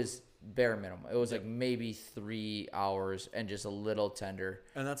 Like it was bare minimum. It was like maybe 3 hours and just a little tender.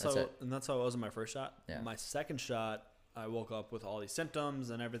 And that's That's how it. and that's how it was in my first shot. Yeah. My second shot, I woke up with all these symptoms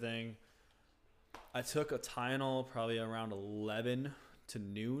and everything. I took a Tylenol probably around 11 to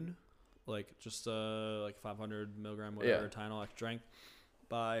noon, like just like 500 milligram whatever Yeah. Tylenol extra strength.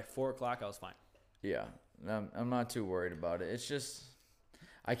 By 4:00, I was fine. Yeah, I'm not too worried about it. It's just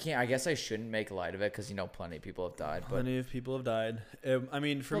I guess I shouldn't make light of it because plenty of people have died. But Plenty of people have died. I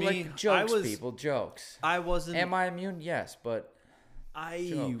mean, for but, me, like, jokes, I was people jokes. I wasn't. Am I immune? Yes, but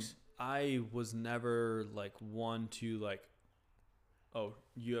jokes. I was never like one to like, oh,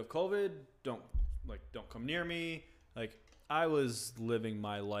 you have COVID, don't come near me. Like I was living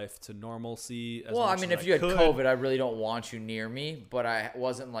my life to normalcy. As well, I much mean, as if you had could. COVID, I really don't want you near me. But I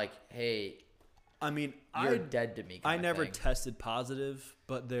wasn't like, hey, I mean, you're dead to me. I kinda never thing. tested positive,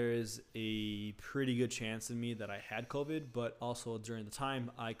 but there is a pretty good chance in me that I had COVID. But also during the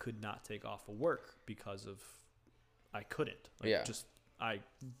time, I could not take off of work because of I couldn't. Like, Yeah. Just I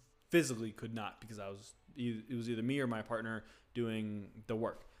physically could not because it was either me or my partner doing the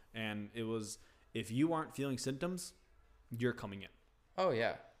work, and it was if you aren't feeling symptoms, you're coming in. Oh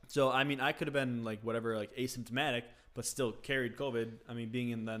yeah. So I mean, I could have been like whatever, like asymptomatic, but still carried COVID. I mean, being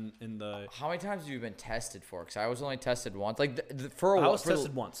in the How many times have you been tested for? Because I was only tested once. Like for a I while, was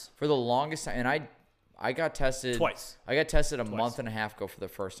tested once, for the longest time, and I got tested twice. I got tested a month and a half ago for the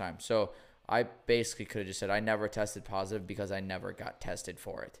first time. So I basically could have just said I never tested positive because I never got tested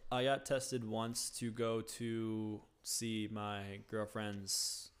for it. I got tested once to go to see my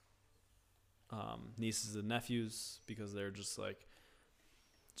girlfriend's nieces and nephews because they're just like,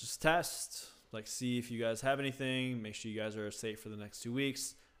 just test, like see if you guys have anything, make sure you guys are safe for the next 2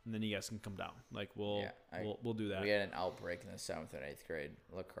 weeks, and then you guys can come down. Like we'll do that. We had an outbreak in the 7th and 8th grade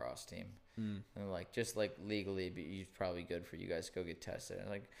lacrosse team, and like just like legally, it's probably good for you guys to go get tested. And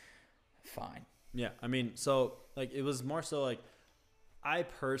like, fine. Yeah, I mean, so like it was more so like I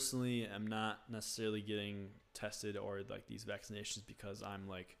personally am not necessarily getting tested or like these vaccinations because I'm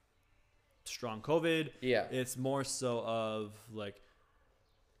like strong COVID. Yeah. It's more so of like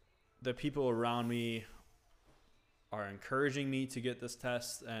the people around me are encouraging me to get this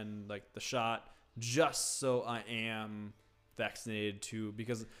test and like the shot just so I am vaccinated to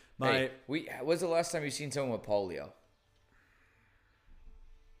because my Hey, when's the last time you seen someone with polio?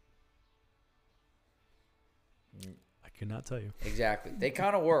 I cannot tell you. Exactly. They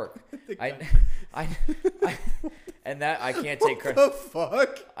kind of work. I, and that I can't take credit. The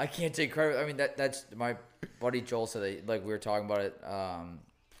fuck? I can't take credit. I mean, that's my buddy Joel said that, like, we were talking about it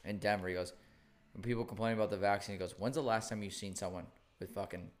in Denver. He goes, when people complain about the vaccine, he goes, when's the last time you've seen someone with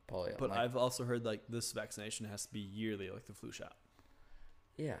fucking polio? But I'm like, I've also heard like this vaccination has to be yearly, like the flu shot.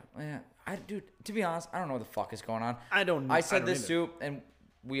 yeah, dude, to be honest, I don't know what the fuck is going on. I said don't this either. too, and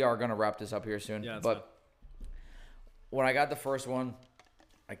we are gonna wrap this up here soon. Yeah, that's but when I got the first one,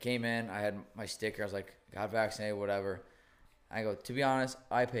 I came in, I had my sticker. I was like, got vaccinated, whatever. I go, to be honest,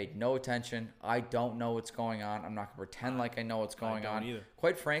 I paid no attention. I don't know what's going on. I'm not gonna pretend like I know what's going don't on. either.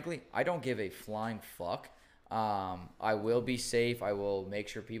 Quite frankly, I don't give a flying fuck. I will be safe. I will make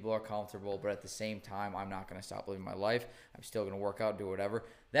sure people are comfortable, but at the same time, I'm not gonna stop living my life. I'm still gonna work out, do whatever.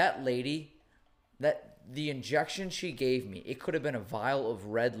 That lady, the injection she gave me, it could have been a vial of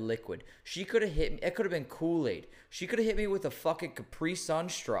red liquid. She could have hit me. It could have been Kool-Aid. She could have hit me with a fucking Capri Sun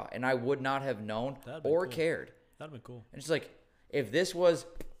straw, and I would not have known That'd been or cool. cared. That'd be cool. And it's like, if this was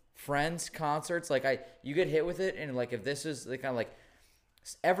Friends concerts, like you get hit with it, and like if this is the kind of like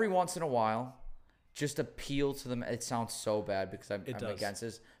every once in a while, just appeal to them. It sounds so bad because I'm does. against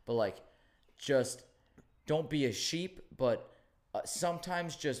this, but like, just don't be a sheep. But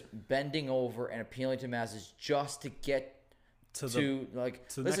sometimes just bending over and appealing to masses just to get To to the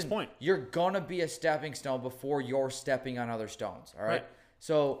listen, next point. You're gonna be a stepping stone before you're stepping on other stones. All right. Right.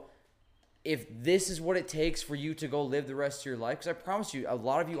 So if this is what it takes for you to go live the rest of your life, because I promise you, a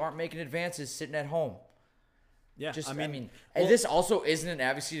lot of you aren't making advances sitting at home. yeah. Just, I mean, and this also isn't an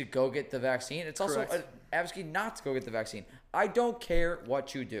advocacy to go get the vaccine. It's also Correct. an advocacy not to go get the vaccine. I don't care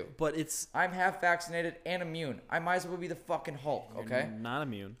what you do. but it's I'm half vaccinated and immune. I might as well be the fucking Hulk, okay? You're not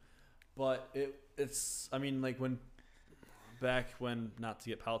immune, but it's. I mean, like back when, not to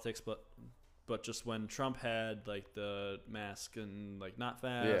get politics, but just when Trump had like the mask and like not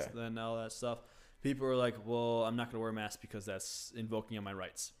fast and all that stuff, people were like, "Well, I'm not going to wear a mask because that's invoking on my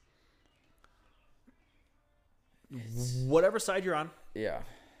rights." Whatever side you're on, Yeah.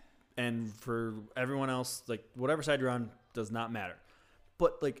 and for everyone else, like whatever side you're on does not matter.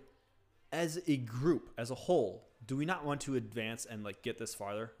 But like as a group, as a whole, do we not want to advance and like get this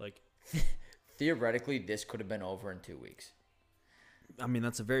farther? Like, Theoretically, this could have been over in 2 weeks. I mean,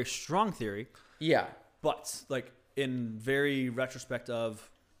 that's a very strong theory, Yeah. but like in very retrospect of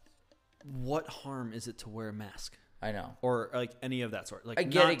what harm is it to wear a mask I know. or like any of that sort? Like, I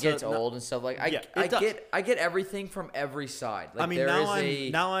get not it gets to- not- old and stuff. Like Yeah, I it does. get everything from every side. Like I mean, there now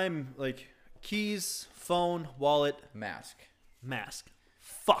is I'm like keys, phone, wallet, mask, mask.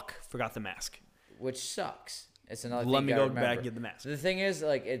 Fuck, forgot the mask. which sucks. It's another Let thing me you go gotta back remember. and get the mask. The thing is,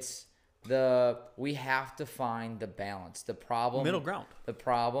 like, we have to find the balance. The problem, Middle ground. The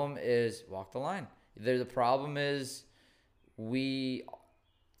problem is walk the line. The problem is we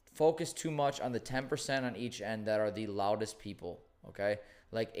focus too much on the 10% on each end that are the loudest people. Okay,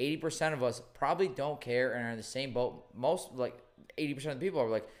 like 80% of us probably don't care and are in the same boat. Most, like 80% of the people are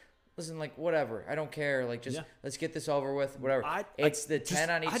like, listen, like whatever, I don't care. Like just Yeah. let's get this over with. Whatever. I It's the just- 10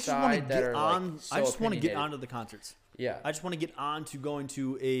 on each I just wanna side that get are on. like so I just want to get opinionated. onto the concerts. Yeah. I just want to get on to going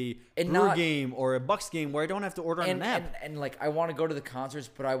to a And Brewer not- game or a Bucks game where I don't have to order on and, an app. and like I want to go to the concerts,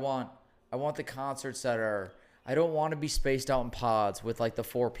 but I want the concerts that are. I don't want to be spaced out in pods with like the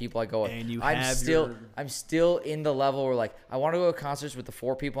 4 people I go with. And you I'm have still your- I'm still in the level where like I want to go to concerts with the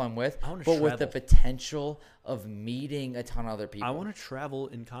 4 people I'm with, I wanna but with the travel. potential of meeting a ton of other people. I want to travel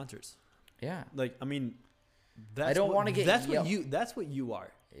in concerts. Yeah. Like, I mean, that's don't what- wanna get That's yelled- what you. That's what you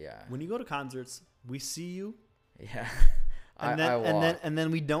are. Yeah. When you go to concerts, we see you, Yeah. and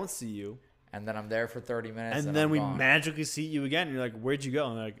then we don't see you, and then I'm there for 30 minutes and then I'm we gone. magically see you again. And you're like, "Where'd you go?"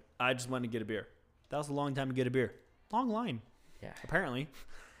 And they're like, "I just went to get a beer." That was a long time to get a beer. Long line, Yeah. apparently.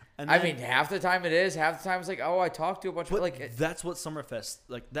 And I then- mean, half the time it is. Half the time it's like, oh, I talked to a bunch of but like. that's what Summerfest.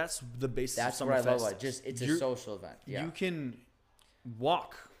 Like, that's the basis. That's of what I Summerfest. love about it. Just it's a You're- social event. Yeah. You can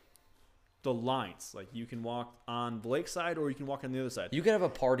walk the lines. Like, you can walk on the lakeside or you can walk on the other side. You could have a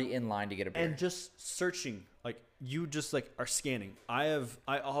party in line to get a beer. And just searching, like you just like are scanning. I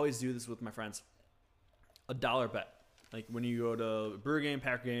always do this with my friends. $1 bet. Like when you go to Brewer game,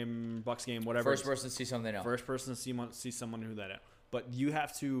 Packer game, Bucks game, whatever. First person to see something they know. First person to see someone who that know. But they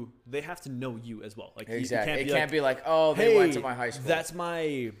have to know you as well. Like Exactly. You It can't be like, oh, they went to my high school. That's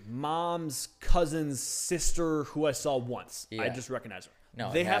my mom's cousin's sister who I saw once. I Yeah. just recognize her.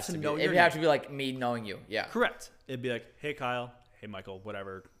 No, they it have has to be- know It your would have name. to be like me knowing you. Yeah. Correct. It'd be like, hey Kyle, hey Michael,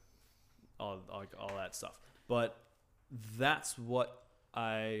 whatever, all that stuff. But that's what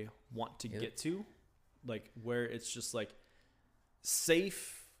I want to Yeah. get to, like where it's just like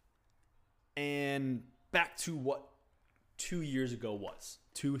safe and back to what 2 years ago was,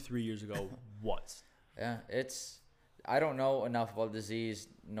 3 years ago was. Yeah, I don't know enough about the disease,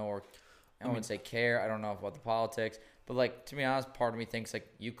 nor I wouldn't say care. I don't know about the politics, but like to be honest, part of me thinks like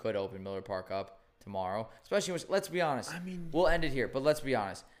you could open Miller Park up tomorrow, especially when, let's be honest. I mean, We'll end it here, but let's be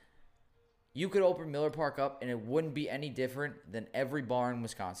honest. You could open Miller Park up, and it wouldn't be any different than every bar in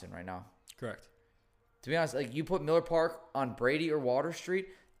Wisconsin right now. correct. To be honest, like you put Miller Park on Brady or Water Street,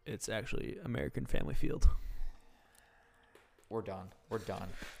 It's actually American Family Field. we're done. We're done.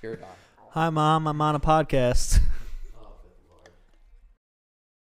 You're done. Hi, Mom. I'm on a podcast.